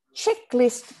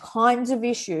 checklist kinds of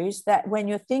issues that when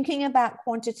you're thinking about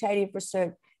quantitative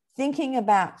research, thinking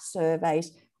about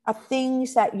surveys, are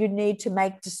things that you need to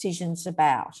make decisions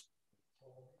about.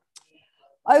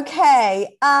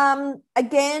 Okay,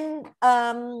 again,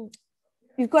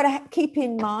 you've got to keep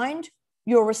in mind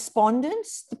your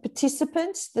respondents, the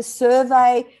participants, the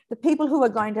survey, the people who are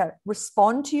going to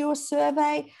respond to your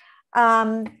survey,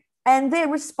 and their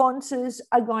responses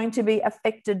are going to be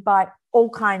affected by all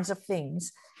kinds of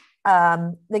things.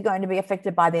 They're going to be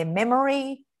affected by their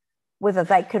memory, whether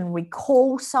they can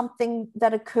recall something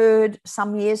that occurred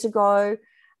some years ago.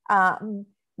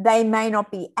 They may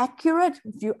not be accurate.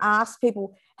 If you ask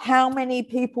people, how many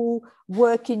people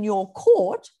work in your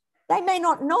court, they may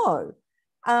not know.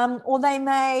 Or they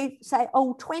may say,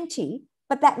 oh, 20,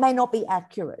 but that may not be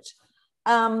accurate.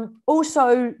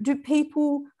 Also, do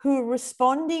people who are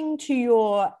responding to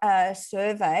your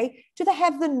survey, do they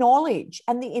have the knowledge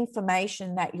and the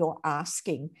information that you're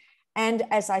asking? And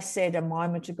as I said a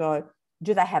moment ago,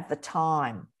 do they have the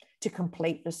time to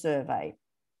complete the survey?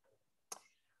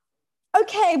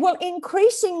 Okay, well,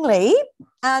 increasingly,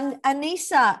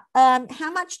 Anissa,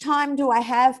 how much time do I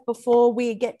have before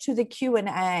we get to the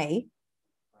Q&A?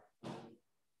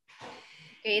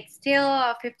 Okay, it's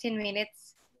still 15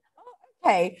 minutes.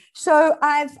 Okay, so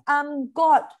I've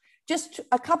got just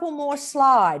a couple more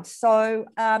slides, so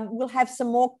we'll have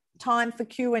some more time for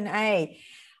Q&A.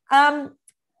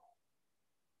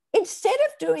 Instead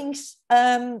of doing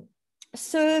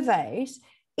surveys,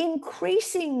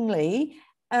 increasingly,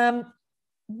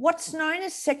 what's known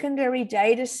as secondary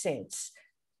data sets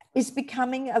is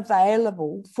becoming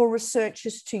available for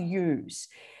researchers to use.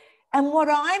 And what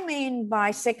I mean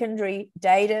by secondary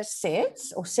data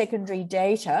sets or secondary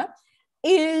data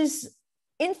is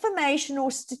information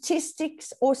or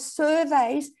statistics or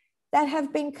surveys that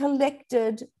have been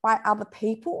collected by other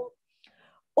people,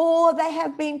 or they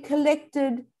have been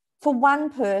collected for one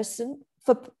person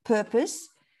for purpose,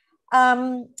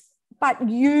 but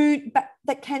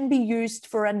that can be used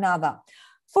for another.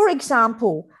 For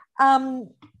example,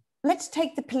 let's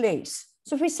take the police.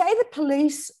 So if we say the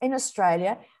police in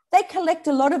Australia, they collect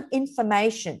a lot of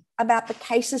information about the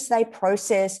cases they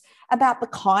process, about the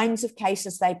kinds of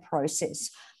cases they process.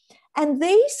 And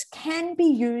these can be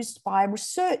used by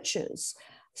researchers.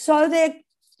 So the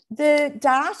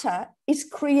data is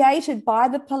created by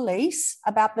the police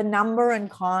about the number and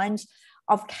kinds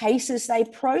of cases they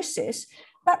process.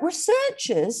 But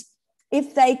researchers,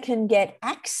 if they can get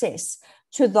access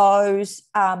to those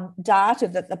data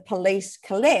that the police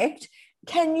collect,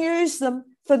 can use them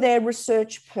for their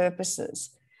research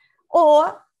purposes.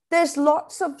 Or there's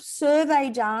lots of survey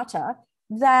data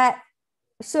that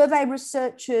survey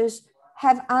researchers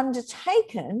have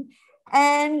undertaken,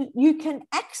 and you can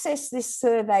access this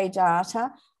survey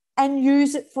data and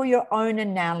use it for your own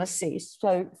analyses,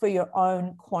 so for your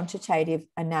own quantitative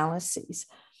analyses.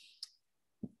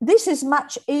 This is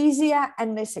much easier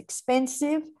and less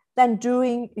expensive than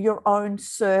doing your own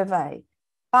survey,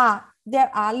 but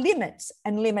there are limits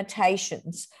and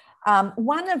limitations.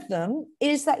 One of them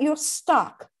is that you're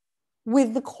stuck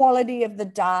with the quality of the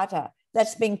data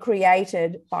that's been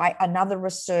created by another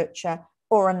researcher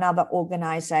or another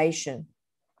organization.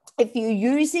 If you're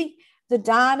using the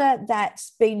data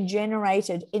that's been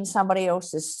generated in somebody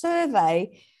else's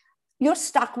survey, you're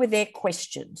stuck with their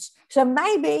questions. So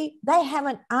maybe they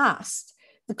haven't asked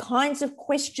the kinds of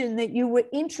question that you were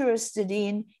interested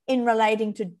in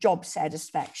relating to job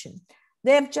satisfaction.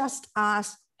 They've just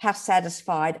asked, how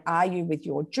satisfied are you with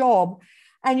your job?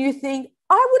 And you think,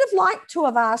 I would have liked to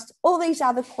have asked all these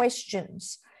other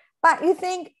questions. But you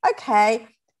think, okay,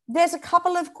 there's a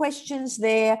couple of questions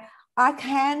there. I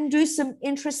can do some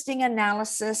interesting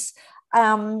analysis,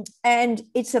 and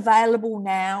it's available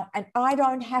now, and I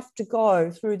don't have to go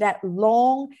through that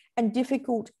long and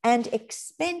difficult and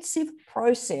expensive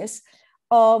process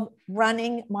of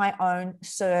running my own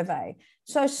survey.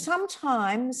 So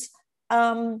sometimes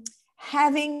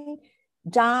having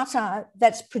data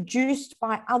that's produced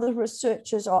by other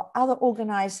researchers or other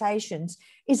organizations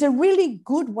is a really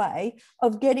good way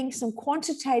of getting some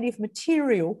quantitative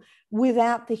material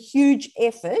without the huge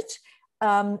effort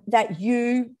that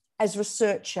you as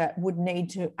researcher would need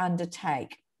to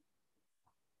undertake.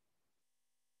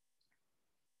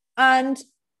 And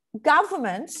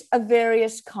governments of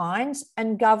various kinds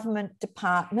and government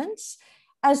departments,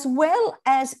 as well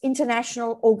as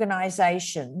international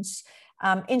organizations,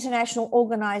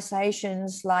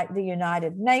 like the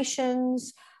United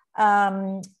Nations,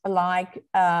 like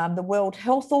the World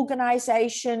Health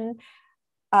Organization,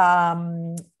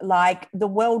 like the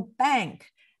World Bank,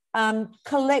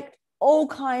 collect all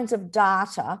kinds of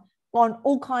data on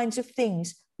all kinds of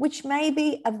things, which may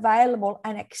be available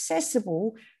and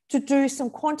accessible to do some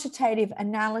quantitative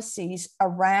analyses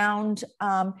around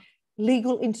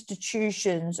legal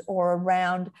institutions or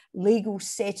around legal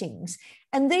settings.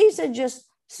 And these are just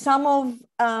some of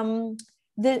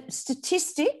the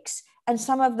statistics and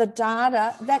some of the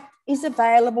data that is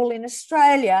available in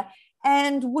Australia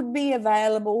and would be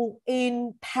available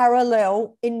in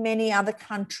parallel in many other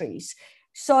countries.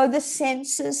 So the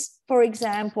census, for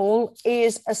example,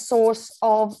 is a source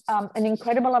of an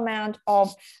incredible amount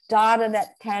of data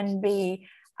that can be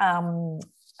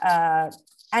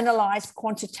analysed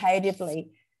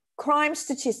quantitatively. crime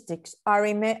statistics.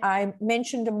 I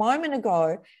mentioned a moment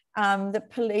ago that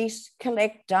police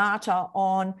collect data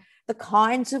on the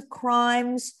kinds of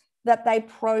crimes that they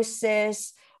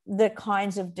process, the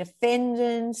kinds of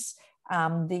defendants,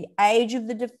 the age of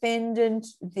the defendant,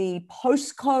 the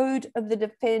postcode of the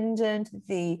defendant,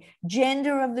 the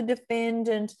gender of the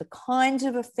defendant, the kinds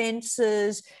of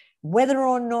offences, whether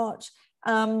or not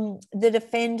the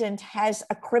defendant has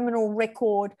a criminal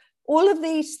record. All of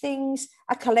these things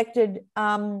are collected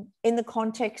in the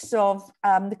context of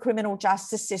the criminal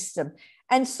justice system.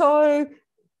 And so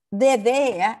they're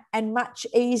there and much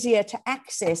easier to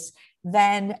access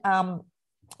than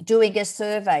doing a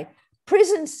survey.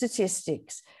 Prison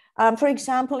statistics. For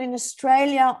example, in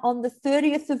Australia, on the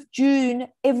 30th of June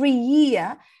every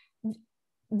year,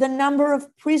 the number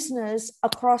of prisoners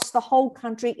across the whole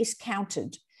country is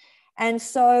counted. And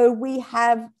so we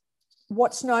have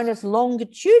what's known as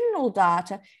longitudinal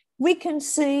data. We can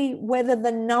see whether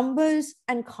the numbers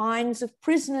and kinds of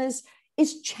prisoners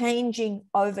is changing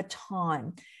over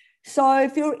time. So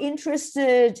if you're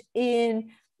interested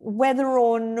in whether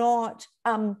or not,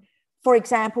 for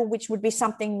example, which would be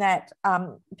something that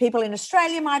people in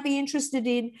Australia might be interested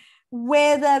in,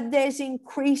 whether there's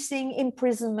increasing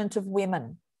imprisonment of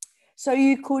women. So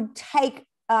you could take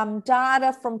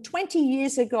data from 20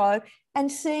 years ago and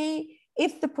see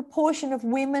if the proportion of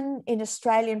women in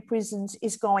Australian prisons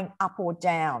is going up or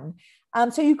down.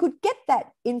 So you could get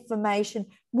that information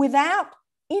without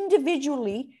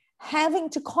individually having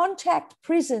to contact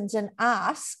prisons and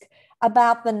ask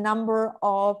about the number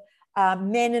of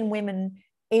men and women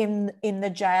in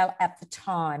the jail at the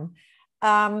time.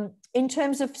 In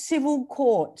terms of civil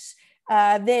courts,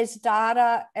 there's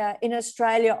data in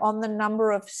Australia on the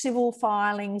number of civil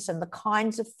filings and the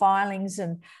kinds of filings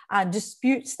and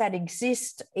disputes that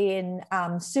exist in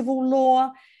civil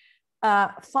law,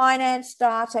 finance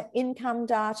data, income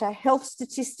data, health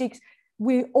statistics.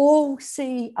 We all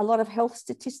see a lot of health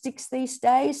statistics these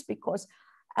days because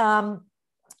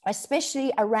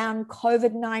especially around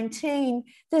COVID-19,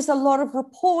 there's a lot of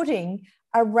reporting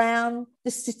around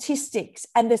the statistics,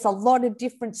 and there's a lot of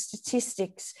different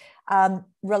statistics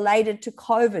related to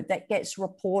COVID that gets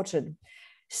reported.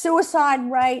 Suicide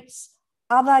rates,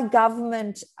 other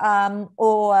government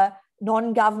or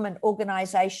non-government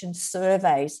organisation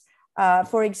surveys.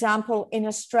 For example, in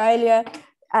Australia,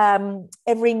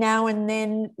 every now and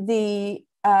then the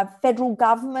federal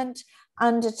government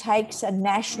undertakes a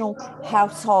national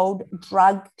household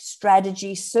drug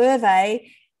strategy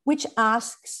survey, which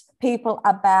asks people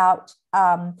about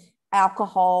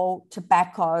alcohol,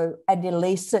 tobacco, and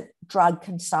illicit drug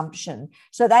consumption.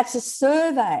 So that's a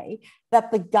survey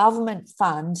that the government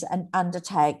funds and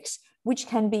undertakes, which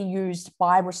can be used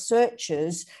by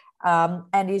researchers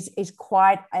and is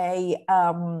quite a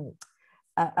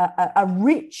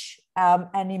rich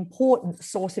and important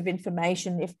source of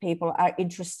information if people are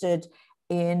interested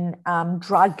in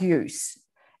drug use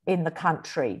in the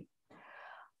country.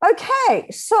 Okay,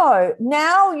 so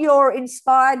now you're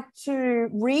inspired to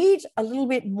read a little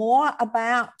bit more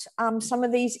about some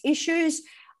of these issues.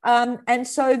 And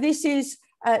so this is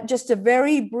just a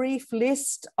very brief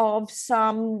list of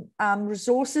some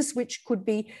resources which could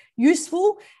be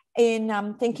useful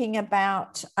in thinking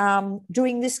about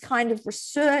doing this kind of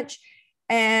research.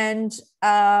 And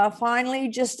finally,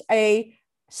 just a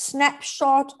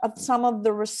snapshot of some of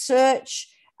the research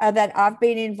that I've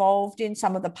been involved in,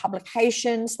 some of the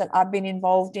publications that I've been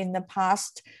involved in the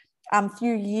past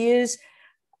few years.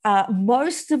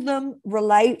 Most of them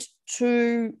relate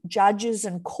to judges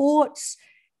and courts,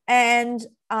 and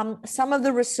some of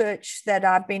the research that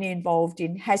I've been involved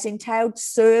in has entailed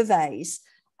surveys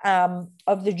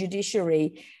of the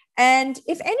judiciary. And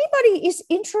if anybody is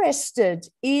interested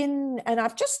in, and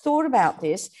I've just thought about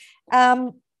this,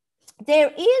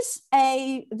 there is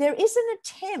an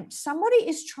attempt, somebody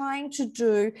is trying to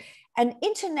do an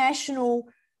international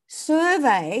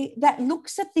survey that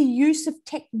looks at the use of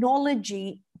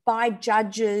technology by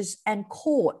judges and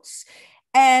courts.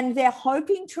 And they're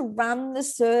hoping to run the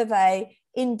survey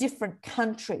in different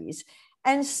countries.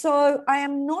 And so I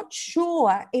am not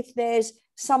sure if there's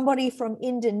somebody from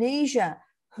Indonesia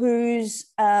who's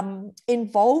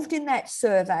involved in that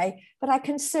survey, but I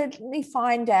can certainly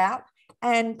find out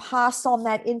and pass on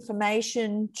that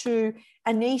information to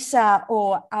Anissa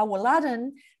or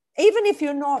Awaladen. Even if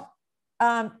you're not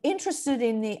interested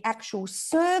in the actual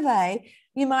survey,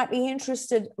 you might be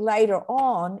interested later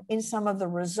on in some of the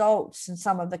results and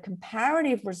some of the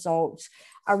comparative results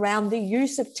around the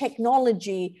use of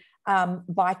technology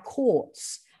by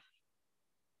courts.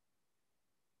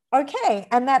 Okay,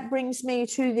 and that brings me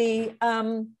to the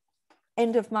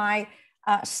end of my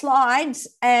slides.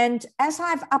 And as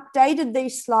I've updated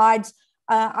these slides,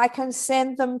 I can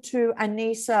send them to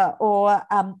Anissa or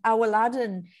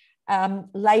Awaladen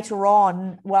later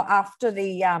on, well, after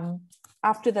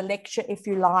the lecture, if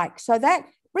you like. So that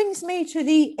brings me to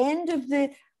the end of the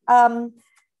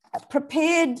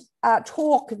prepared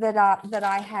talk that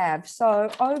I have.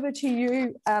 So over to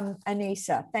you,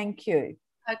 Anissa. Thank you.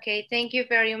 Okay, thank you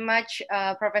very much,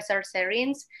 Professor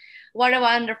Sharyn. What a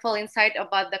wonderful insight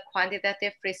about the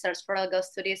quantitative research parallel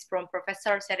studies from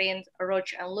Professor Sharyn,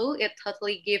 Roach, and Lu. It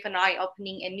totally gave an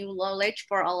eye-opening and new knowledge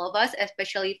for all of us,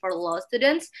 especially for law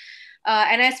students.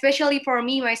 And especially for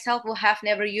me myself, who have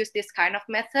never used this kind of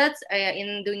methods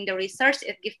in doing the research,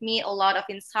 it gives me a lot of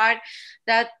insight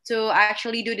that to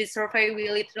actually do this survey, we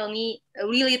literally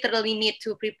need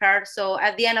to prepare. So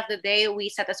at the end of the day, we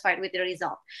satisfied with the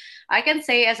result. I can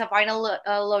say as a final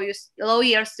law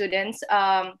year students,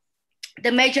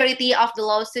 the majority of the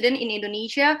law student in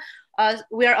Indonesia,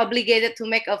 we are obligated to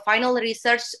make a final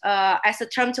research as a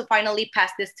term to finally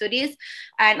pass the studies.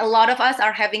 And a lot of us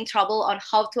are having trouble on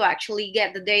how to actually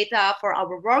get the data for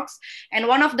our works. And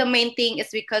one of the main thing is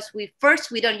because we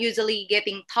don't usually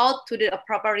getting taught to do a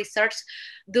proper research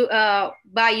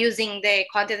by using the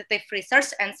quantitative research.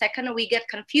 And second, we get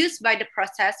confused by the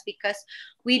process because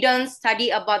we don't study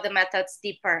about the methods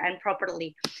deeper and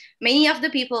properly. Many of the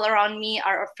people around me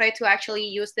are afraid to actually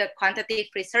use the quantitative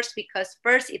research because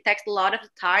first, it takes a lot of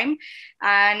time.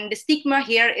 And the stigma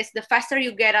here is the faster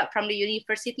you get up from the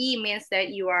university means that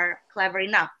you are clever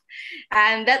enough.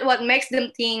 And that's what makes them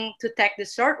think to take the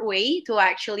short way to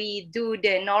actually do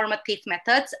the normative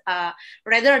methods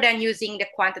rather than using the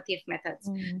quantitative methods.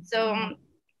 Mm-hmm. So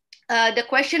the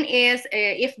question is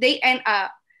if they end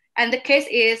up, and the case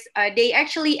is they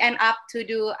actually end up to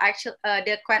do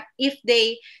if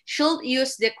they should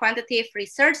use the quantitative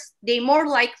research, they more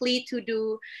likely to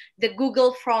do the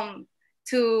Google form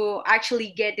to actually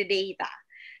get the data.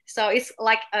 So it's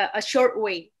like a short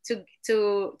way to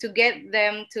get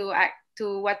them to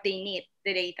what they need,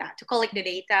 the data, to collect the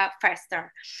data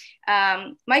faster.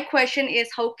 My question is,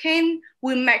 how can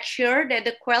we make sure that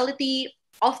the quality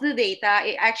of the data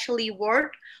is actually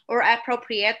worth or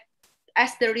appropriate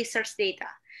as the research data?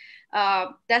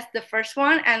 That's the first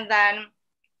one. And then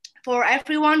for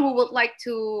everyone who would like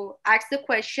to ask the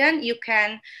question, you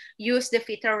can use the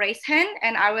feature raise hand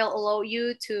and I will allow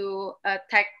you to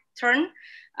take turn.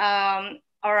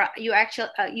 Or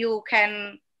you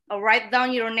can write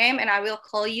down your name and I will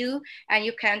call you and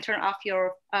you can turn off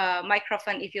your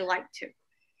microphone if you like to.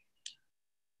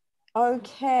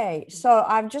 Okay, so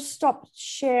I've just stopped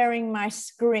sharing my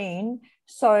screen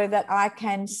so that I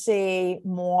can see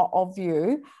more of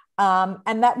you.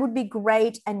 And that would be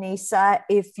great, Anissa,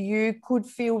 if you could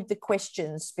field the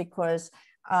questions, because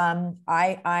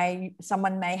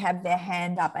someone may have their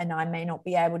hand up and I may not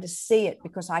be able to see it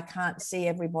because I can't see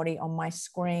everybody on my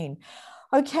screen.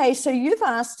 Okay, so you've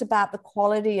asked about the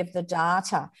quality of the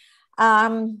data.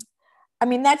 I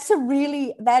mean,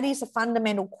 that is a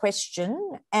fundamental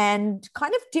question and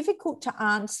kind of difficult to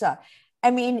answer.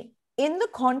 I mean, in the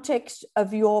context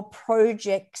of your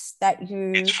projects that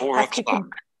you... It's 4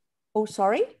 o'clock. Oh,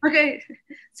 sorry? Okay,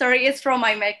 sorry, it's from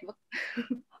my MacBook.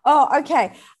 Oh,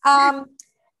 okay.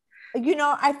 You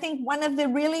know, I think one of the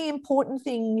really important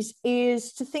things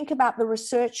is to think about the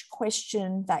research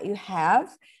question that you have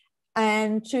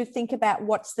and to think about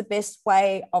what's the best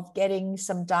way of getting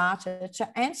some data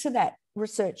to answer that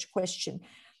research question.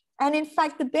 And in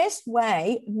fact, the best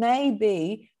way may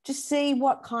be to see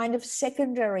what kind of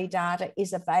secondary data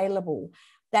is available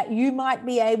that you might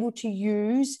be able to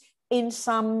use in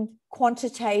some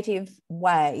quantitative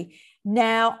way.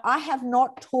 Now, I have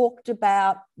not talked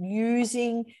about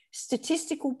using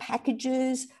statistical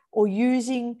packages or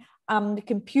using the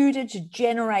computer to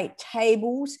generate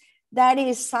tables. That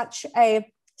is such a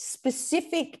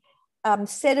specific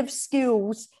set of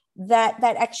skills that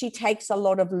actually takes a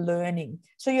lot of learning.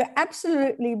 So you're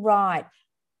absolutely right.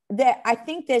 I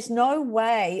think there's no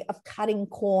way of cutting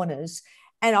corners.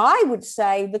 And I would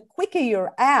say the quicker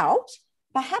you're out,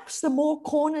 perhaps the more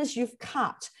corners you've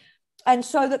cut. And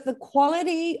so that the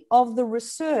quality of the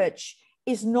research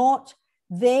is not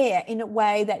there in a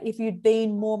way that if you'd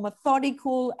been more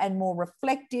methodical and more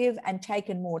reflective and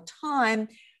taken more time,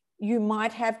 you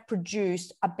might have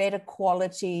produced a better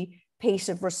quality piece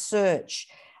of research.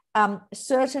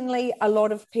 Certainly, a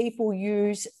lot of people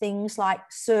use things like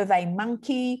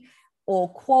SurveyMonkey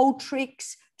or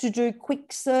Qualtrics to do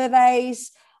quick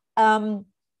surveys.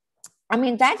 I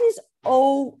mean, that is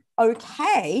all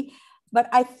okay, but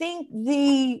I think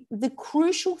the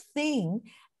crucial thing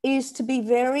is to be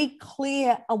very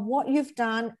clear on what you've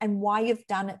done and why you've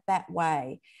done it that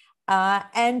way,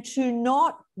 and to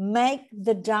not make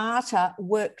the data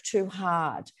work too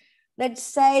hard. Let's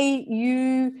say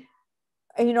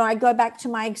I go back to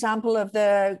my example of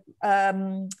the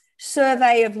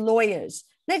survey of lawyers.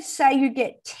 Let's say you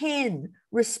get 10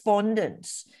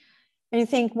 respondents and you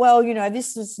think, well,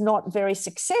 this is not very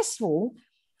successful.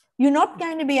 You're not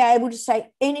going to be able to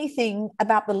say anything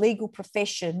about the legal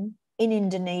profession in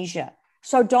Indonesia.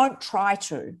 So don't try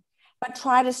to, but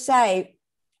try to say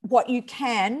what you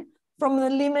can from the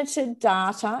limited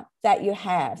data that you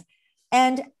have.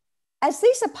 And as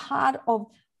these are part of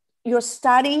your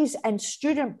studies and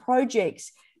student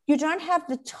projects, you don't have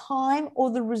the time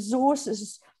or the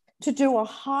resources to do a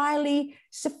highly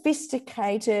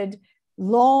sophisticated,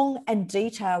 long and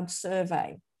detailed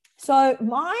survey. So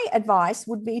my advice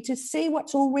would be to see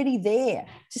what's already there,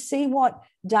 to see what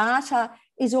data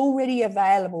is already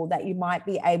available that you might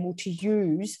be able to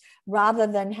use, rather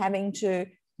than having to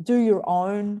do your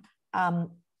own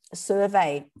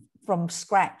survey from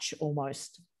scratch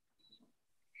almost.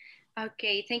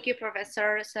 Okay, thank you,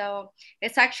 Professor. So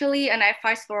it's actually an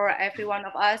advice for every one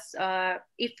of us.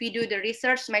 If we do the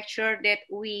research, make sure that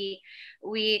we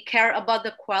care about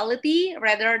the quality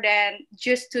rather than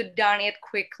just to done it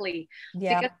quickly.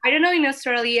 Yeah. Because I don't know in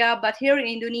Australia, but here in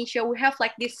Indonesia, we have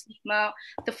like this stigma.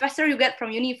 The faster you get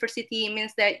from university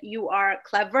means that you are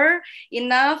clever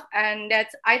enough, and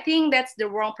I think that's the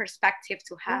wrong perspective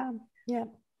to have. Yeah.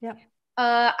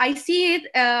 I see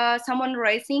it, someone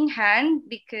raising hand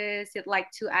because they'd like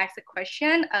to ask a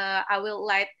question. I will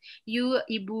let you,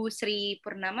 Ibu Sri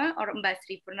Purnama or Mbak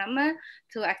Sri Purnama,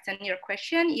 to extend your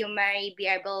question. You may be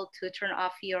able to turn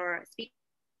off your speaker.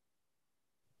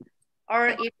 Or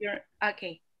if you're,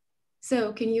 okay.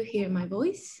 So can you hear my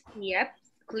voice? Yep,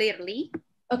 clearly.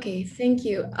 Okay, thank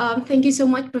you. Thank you so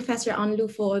much, Professor Anlu,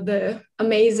 for the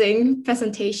amazing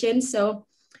presentation. So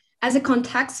as a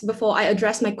context, before I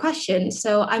address my question,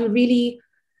 so I'm really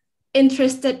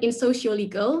interested in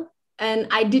sociolegal, and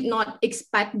I did not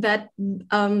expect that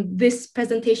this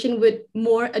presentation would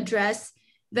more address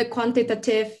the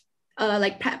quantitative,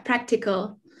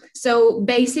 practical. So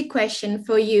basic question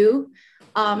for you,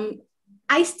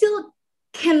 I still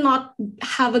cannot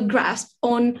have a grasp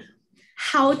on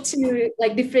how to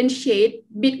differentiate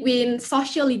between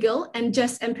sociolegal and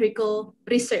just empirical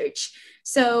research.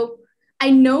 So I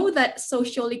know that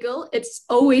sociolegal, it's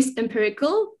always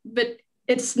empirical, but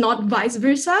it's not vice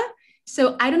versa.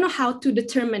 So I don't know how to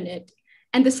determine it.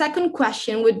 And the second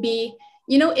question would be,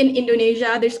 in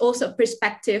Indonesia, there's also a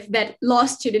perspective that law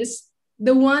students,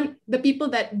 the people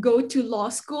that go to law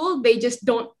school,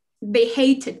 they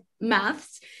hated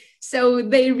maths. So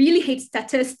they really hate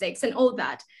statistics and all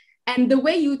that. And the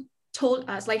way you told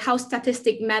us, how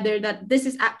statistics matter, that this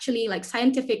is actually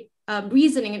scientific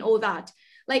reasoning and all that.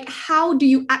 How do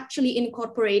you actually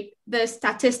incorporate the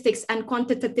statistics and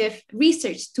quantitative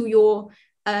research to your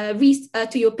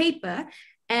paper,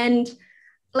 and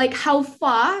how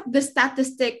far the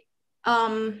statistic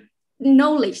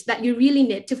knowledge that you really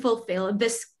need to fulfill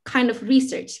this kind of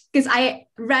research? Because I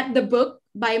read the book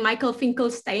by Michael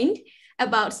Finkelstein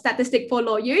about statistics for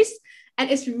lawyers, and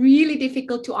it's really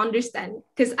difficult to understand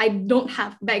because I don't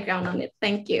have background on it.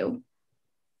 Thank you.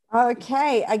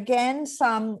 Okay, again,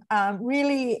 some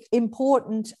really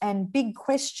important and big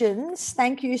questions.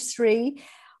 Thank you, Sri.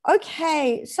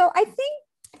 Okay, so I think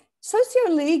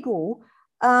sociolegal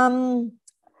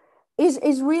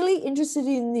is really interested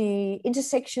in the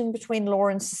intersection between law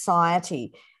and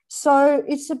society. So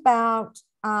it's about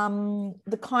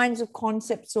the kinds of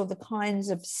concepts or the kinds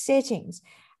of settings.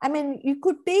 I mean, you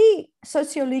could be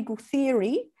sociolegal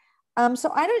theory.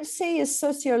 So I don't see as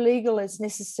sociolegal as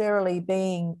necessarily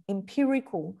being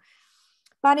empirical,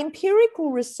 but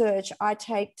empirical research I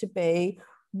take to be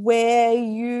where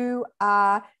you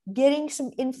are getting some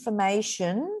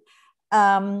information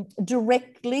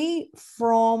directly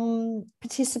from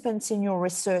participants in your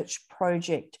research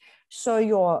project. So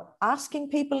you're asking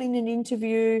people in an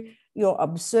interview, you're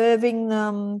observing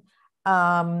them,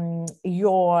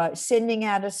 you're sending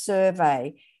out a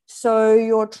survey. So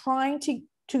you're trying to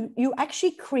you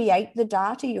actually create the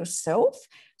data yourself.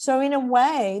 So in a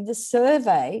way, the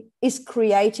survey is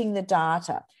creating the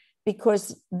data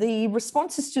because the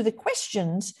responses to the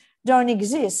questions don't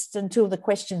exist until the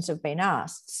questions have been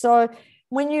asked. So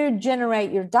when you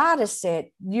generate your data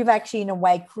set, you've actually in a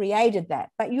way created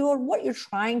that. But what you're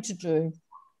trying to do,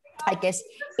 I guess,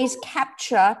 is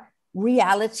capture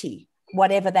reality,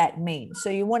 whatever that means. So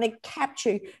you want to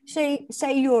capture, say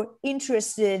you're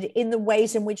interested in the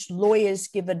ways in which lawyers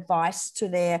give advice to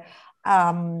their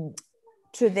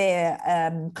to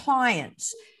their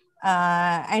clients,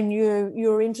 and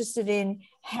you're interested in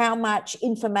how much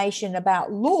information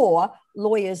about law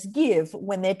lawyers give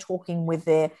when they're talking with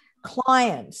their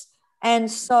clients. And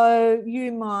so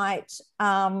you might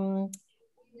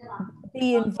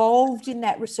be involved in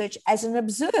that research as an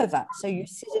observer. So you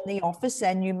sit in the office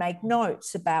and you make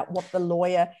notes about what the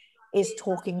lawyer is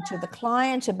talking to the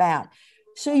client about.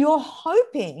 So you're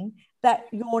hoping that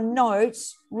your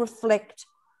notes reflect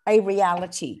a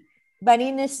reality, but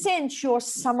in a sense, you're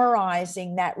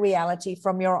summarizing that reality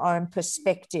from your own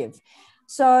perspective.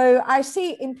 So I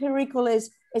see empirical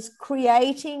as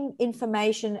creating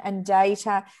information and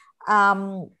data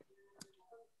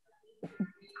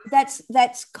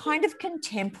that's kind of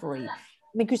contemporary.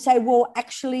 We could say, well,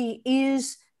 actually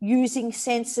is using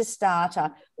census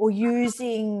data or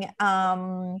using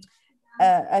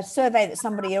a survey that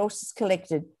somebody else has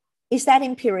collected. Is that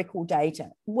empirical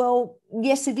data? Well,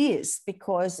 yes, it is,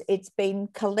 because it's been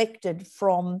collected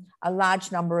from a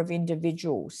large number of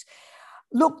individuals.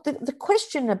 Look, the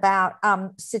question about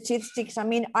statistics, I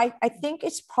mean, I think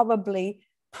it's probably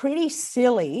pretty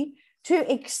silly to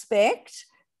expect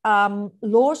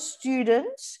law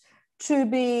students to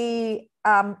be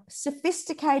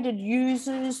sophisticated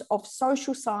users of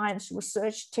social science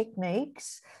research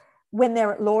techniques when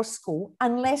they're at law school,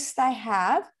 unless they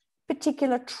have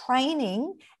particular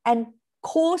training and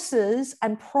courses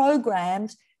and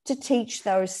programs to teach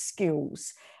those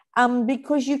skills.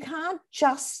 Because you can't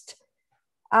just,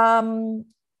 they're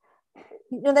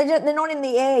not in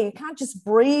the air. You can't just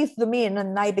breathe them in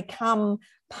and they become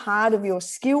part of your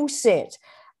skill set.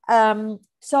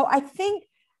 So I think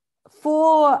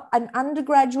for an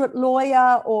undergraduate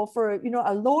lawyer or for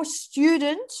a law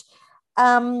student,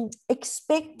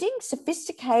 expecting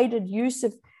sophisticated use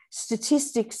of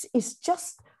statistics is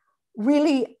just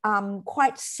really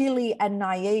quite silly and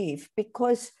naive,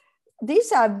 because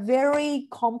these are very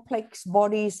complex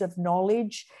bodies of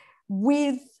knowledge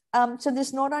with so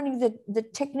there's not only the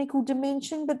technical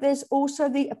dimension, but there's also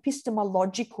the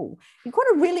epistemological. You've got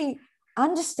to really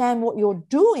understand what you're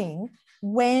doing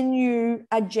when you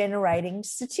are generating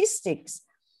statistics.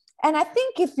 And I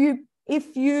think if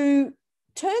you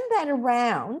turn that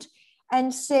around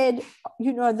and said,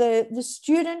 the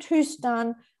student who's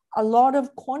done a lot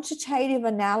of quantitative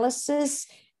analysis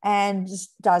and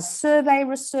does survey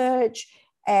research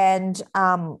and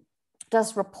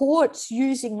does reports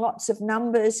using lots of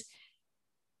numbers,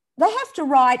 they have to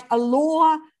write a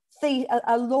law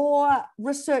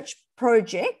research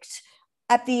project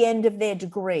at the end of their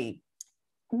degree.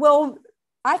 Well,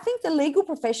 I think the legal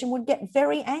profession would get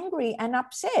very angry and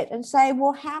upset and say,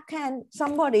 well, how can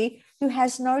somebody who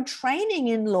has no training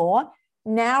in law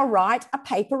now write a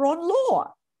paper on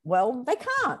law? Well, they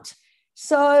can't.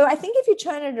 So I think if you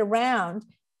turn it around,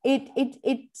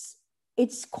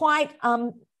 it's quite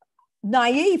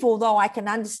naive, although I can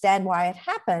understand why it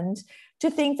happened, to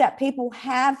think that people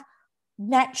have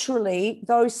naturally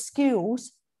those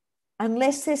skills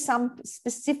unless there's some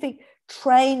specific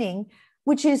training,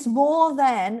 which is more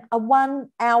than a 1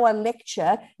 hour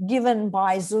lecture given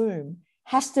by Zoom.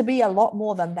 Has to be a lot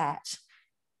more than that.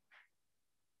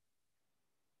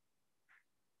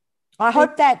 I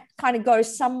hope that kind of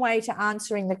goes some way to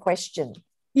answering the question.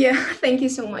 Yeah, thank you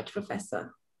so much,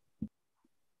 Professor.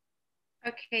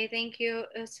 Okay, thank you.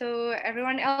 So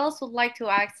everyone else would like to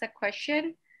ask a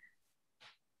question?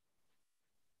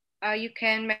 You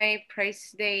can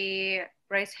press the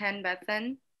raise hand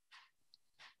button.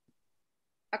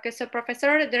 Okay, so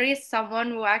Professor, there is someone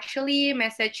who actually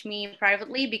messaged me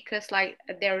privately because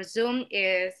their Zoom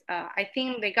is, I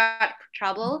think they got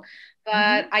trouble,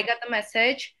 but I got the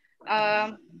message.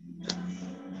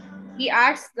 He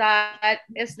asked that,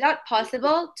 is that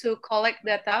possible to collect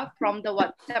data from the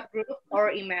WhatsApp group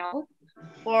or email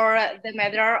for the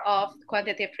matter of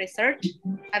quantitative research?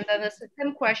 And then the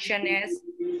second question is,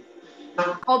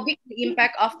 how big the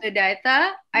impact of the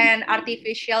data and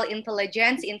artificial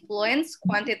intelligence influence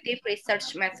quantitative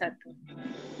research method?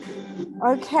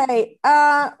 Okay.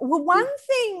 Well, one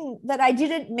thing that I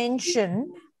didn't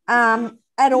mention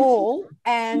at all,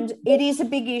 and it is a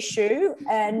big issue,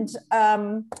 and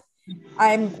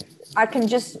I can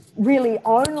just really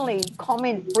only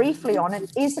comment briefly on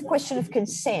it, is the question of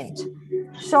consent.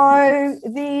 So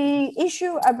the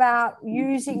issue about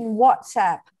using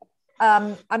WhatsApp,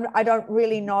 I don't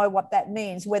really know what that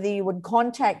means, whether you would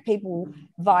contact people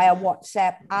via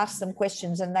WhatsApp, ask them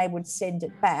questions and they would send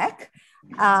it back,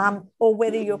 or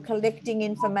whether you're collecting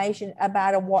information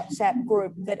about a WhatsApp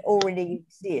group that already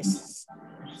exists.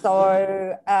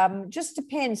 So just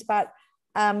depends, but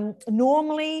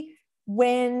normally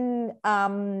when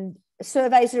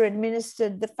surveys are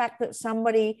administered, the fact that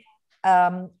somebody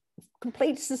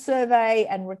completes the survey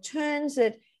and returns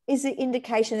it is an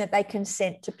indication that they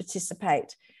consent to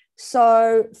participate.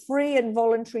 So free and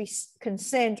voluntary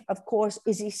consent, of course,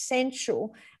 is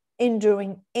essential in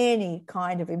doing any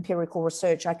kind of empirical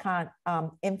research. I can't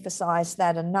emphasize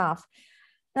that enough.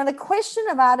 Now, the question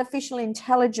of artificial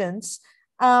intelligence,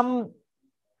 I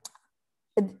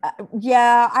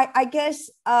guess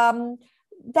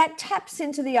that taps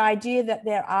into the idea that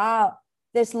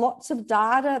there's lots of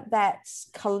data that's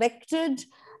collected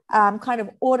kind of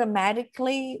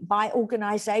automatically by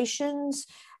organizations,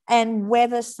 and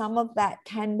whether some of that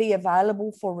can be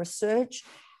available for research.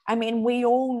 I mean, we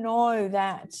all know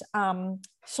that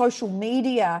social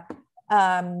media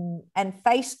and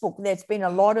Facebook, there's been a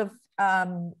lot of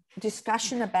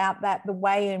discussion about that, the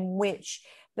way in which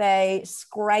they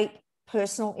scrape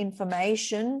personal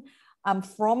information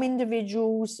from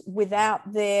individuals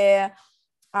without their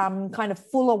kind of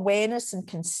full awareness and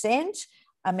consent.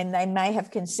 I mean, they may have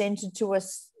consented to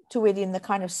it in the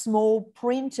kind of small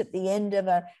print at the end of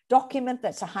a document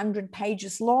that's 100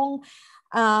 pages long,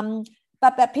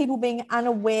 but that people being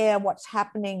unaware what's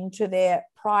happening to their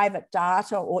private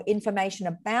data or information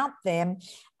about them,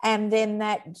 and then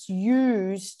that's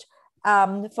used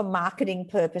for marketing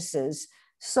purposes.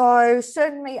 So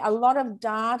certainly a lot of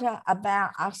data about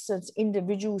us as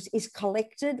individuals is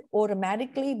collected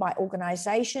automatically by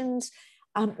organizations,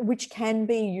 which can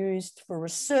be used for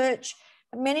research.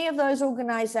 Many of those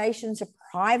organizations are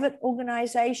private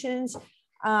organizations,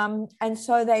 and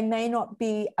so they may not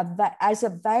be as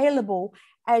available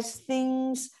as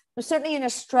things, certainly in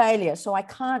Australia. So I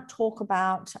can't talk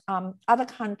about other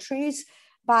countries,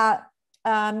 but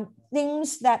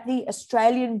things that the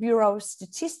Australian Bureau of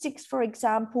Statistics, for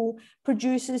example,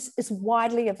 produces is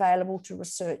widely available to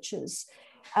researchers.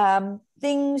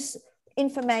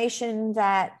 Information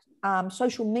that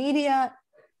social media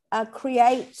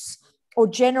creates or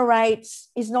generates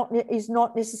is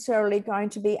not necessarily going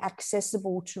to be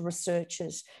accessible to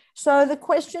researchers. So the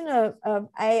question of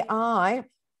AI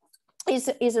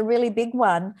is a really big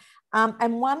one,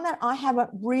 and one that I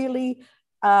haven't really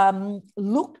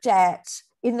looked at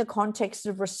in the context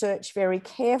of research very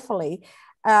carefully.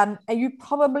 And you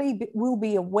probably will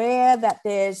be aware that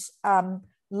there's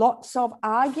lots of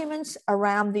arguments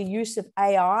around the use of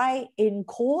AI in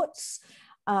courts,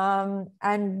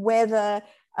 and whether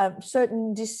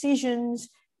certain decisions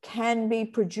can be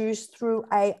produced through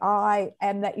AI,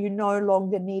 and that you no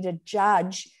longer need a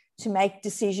judge to make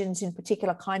decisions in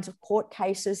particular kinds of court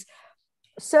cases.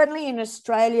 Certainly in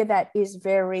Australia, that is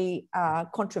very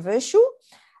controversial.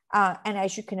 And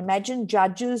as you can imagine,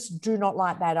 judges do not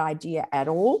like that idea at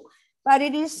all. But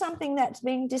it is something that's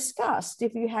being discussed.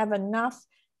 If you have enough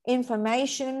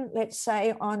information, let's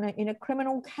say in a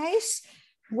criminal case,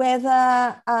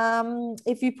 whether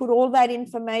if you put all that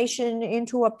information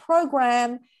into a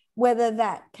program, whether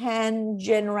that can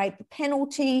generate the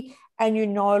penalty and you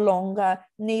no longer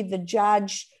need the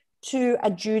judge to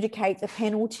adjudicate the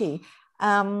penalty.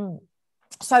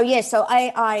 So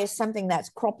AI is something that's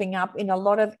cropping up in a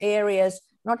lot of areas,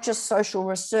 not just social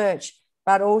research,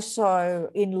 but also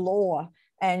in law.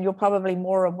 And you're probably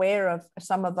more aware of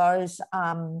some of those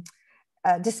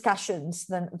discussions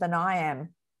than I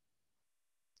am.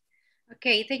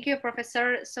 Okay, thank you,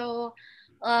 Professor. So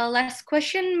last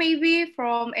question maybe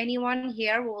from anyone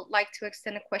here who would like to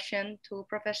extend a question to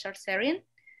Professor Sharyn.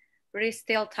 There is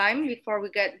still time before we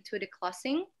get into the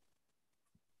closing.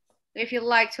 If you'd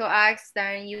like to ask,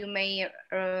 then you may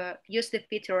use the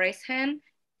feature raise hand,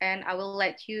 and I will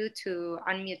let you to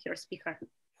unmute your speaker.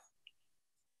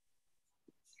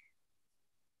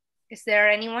 Is there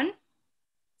anyone?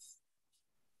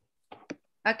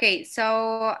 Okay,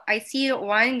 so I see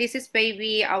one. This is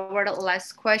maybe our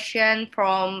last question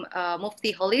from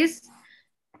Mufti Holis.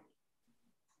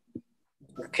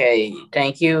 Okay,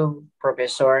 thank you,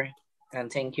 Professor,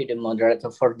 and thank you, the moderator,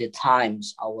 for the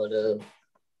times. I will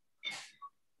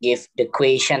give the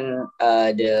question.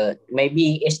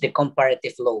 Maybe it's the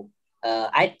comparative law.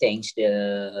 I think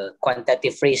the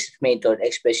quantitative research method,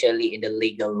 especially in the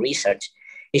legal research,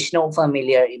 is not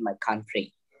familiar in my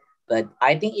country. But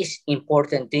I think it's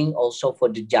important thing also for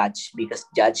the judge, because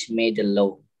judge made the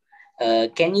law.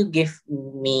 Can you give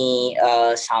me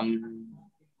some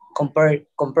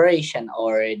comparison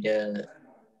or the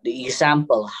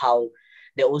example how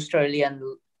the Australian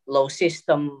law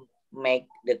system make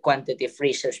the quantitative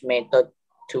research method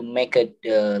to make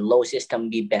the law system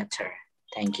be better?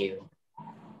 Thank you.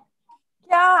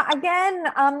 Yeah, again,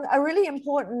 a really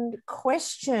important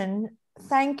question.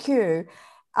 Thank you.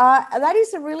 That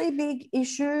is a really big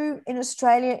issue in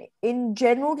Australia in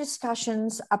general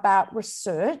discussions about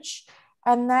research,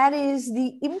 and that is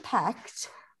the impact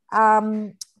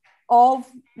of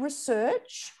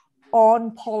research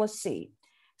on policy.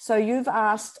 So you've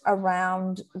asked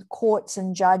around courts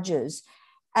and judges,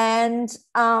 and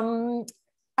I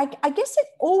guess it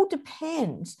all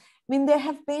depends. I mean, there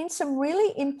have been some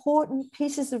really important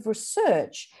pieces of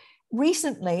research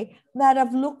recently that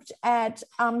have looked at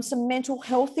some mental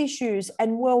health issues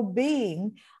and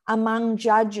well-being among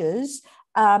judges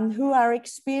who are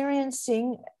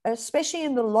experiencing, especially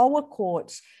in the lower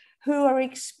courts, who are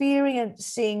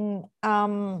experiencing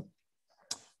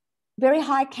very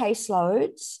high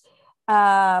caseloads,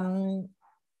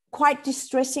 quite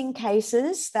distressing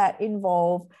cases that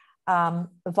involve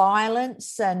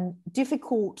violence and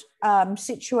difficult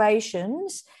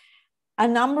situations. A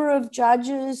number of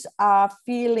judges are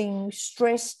feeling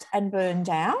stressed and burned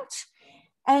out.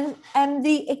 And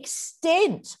the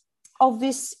extent of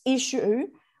this issue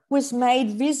was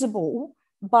made visible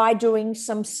by doing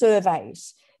some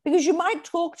surveys. Because you might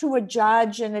talk to a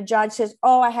judge and a judge says,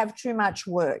 oh, I have too much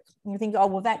work. And you think, oh,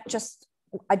 well, that just,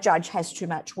 a judge has too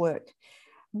much work.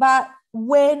 But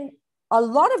when a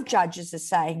lot of judges are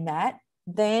saying that,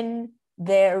 then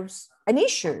there's an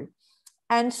issue.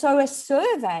 And so a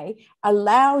survey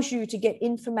allows you to get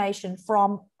information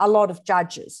from a lot of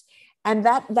judges. And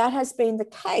that has been the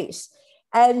case.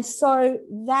 And so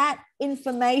that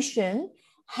information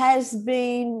has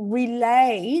been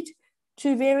relayed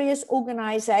to various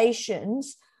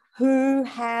organizations who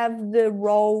have the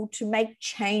role to make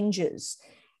changes.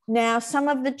 Now, some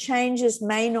of the changes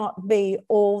may not be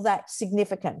all that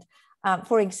significant.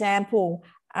 For example,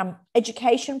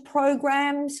 education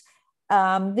programs,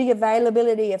 the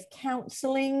availability of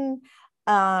counseling,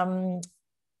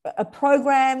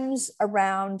 programs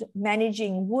around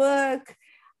managing work,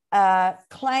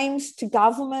 claims to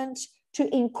government to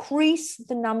increase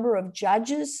the number of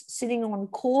judges sitting on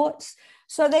courts.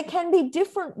 So there can be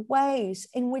different ways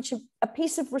in which a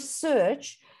piece of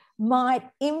research might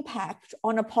impact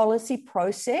on a policy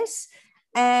process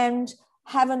and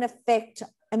have an effect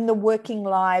in the working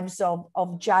lives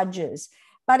of judges.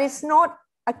 But it's not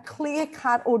a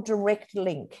clear-cut or direct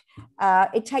link.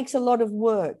 It takes a lot of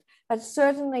work. But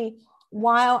certainly,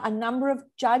 while a number of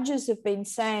judges have been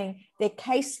saying their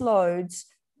caseloads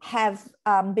have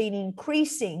been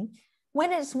increasing,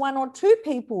 when it's one or two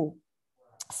people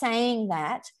saying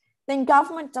that, then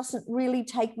government doesn't really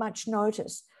take much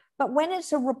notice. But when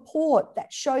it's a report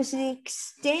that shows the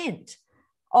extent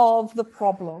of the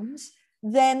problems,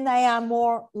 then they are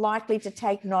more likely to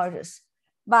take notice.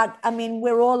 But I mean,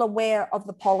 we're all aware of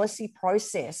the policy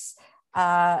process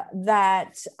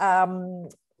that,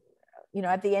 you know,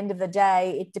 at the end of the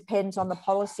day, it depends on the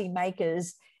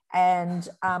policymakers and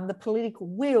the political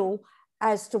will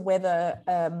as to whether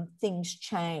things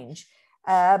change.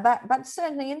 But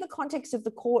certainly in the context of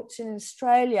the courts in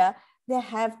Australia, there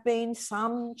have been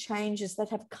some changes that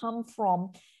have come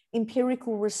from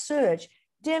empirical research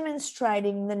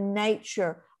demonstrating the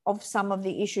nature of some of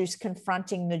the issues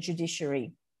confronting the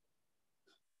judiciary.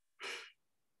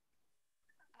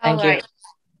 Thank you.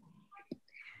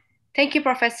 Thank you,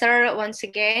 Professor, once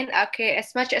again. Okay,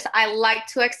 as much as I like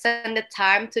to extend the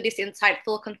time to this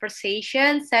insightful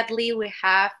conversation, sadly, we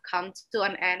have come to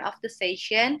an end of the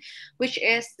session, which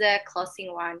is the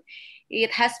closing one.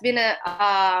 It has been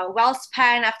a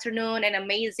well-spent afternoon and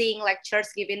amazing lectures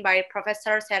given by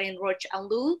Professor Sharyn Roach and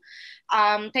Lu.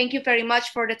 Thank you very much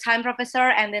for the time,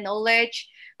 Professor, and the knowledge.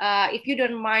 If you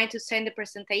don't mind to send the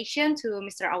presentation to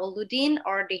Mr. Awaluddin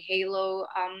or the Halo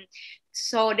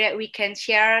so that we can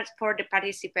share for the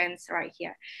participants right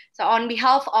here. So on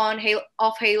behalf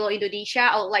of Halo Indonesia,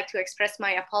 I would like to express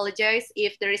my apologies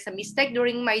if there is a mistake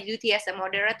during my duty as a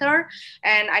moderator.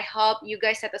 And I hope you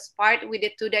guys satisfied with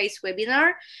the today's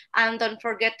webinar. And don't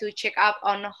forget to check out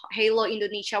on Halo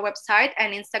Indonesia website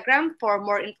and Instagram for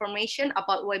more information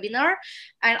about webinar.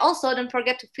 And also don't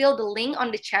forget to fill the link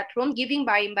on the chat room given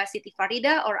by Mbak Siti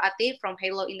Farida or Ate from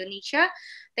Halo Indonesia.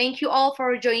 Thank you all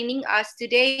for joining us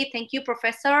today. Thank you,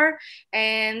 Professor.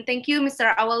 And thank you,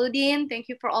 Mr. Awaluddin. Thank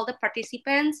you for all the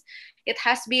participants. It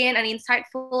has been an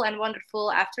insightful and wonderful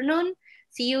afternoon.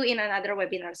 See you in another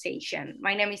webinar session.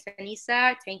 My name is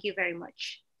Anissa. Thank you very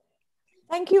much.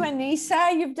 Thank you,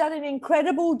 Anissa. You've done an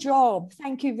incredible job.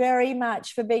 Thank you very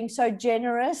much for being so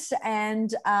generous,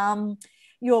 and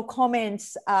your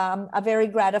comments are very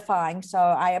gratifying. So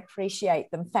I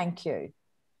appreciate them. Thank you.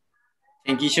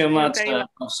 Thank you so much, Sharyn.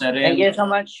 Thank you so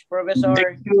much, Professor.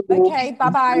 Okay,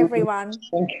 bye-bye, everyone.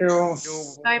 Thank you.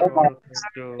 Bye.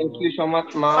 Thank you so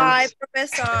much, Mom. Bye,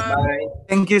 Professor. Bye.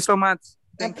 Thank you so much.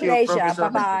 A pleasure.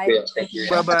 Bye-bye. Thank you.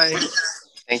 Bye-bye.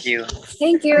 Thank you.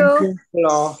 Thank you.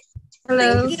 Hello.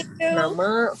 Hello.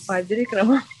 Nama Fajri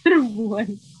kenapa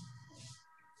perempuan?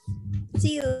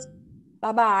 See you.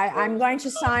 Bye-bye. I'm going to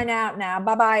sign out now.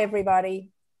 Bye-bye, everybody.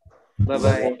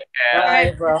 Bye-bye.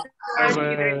 Bye, bro.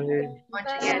 Bye-bye.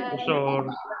 Once again.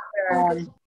 Professor.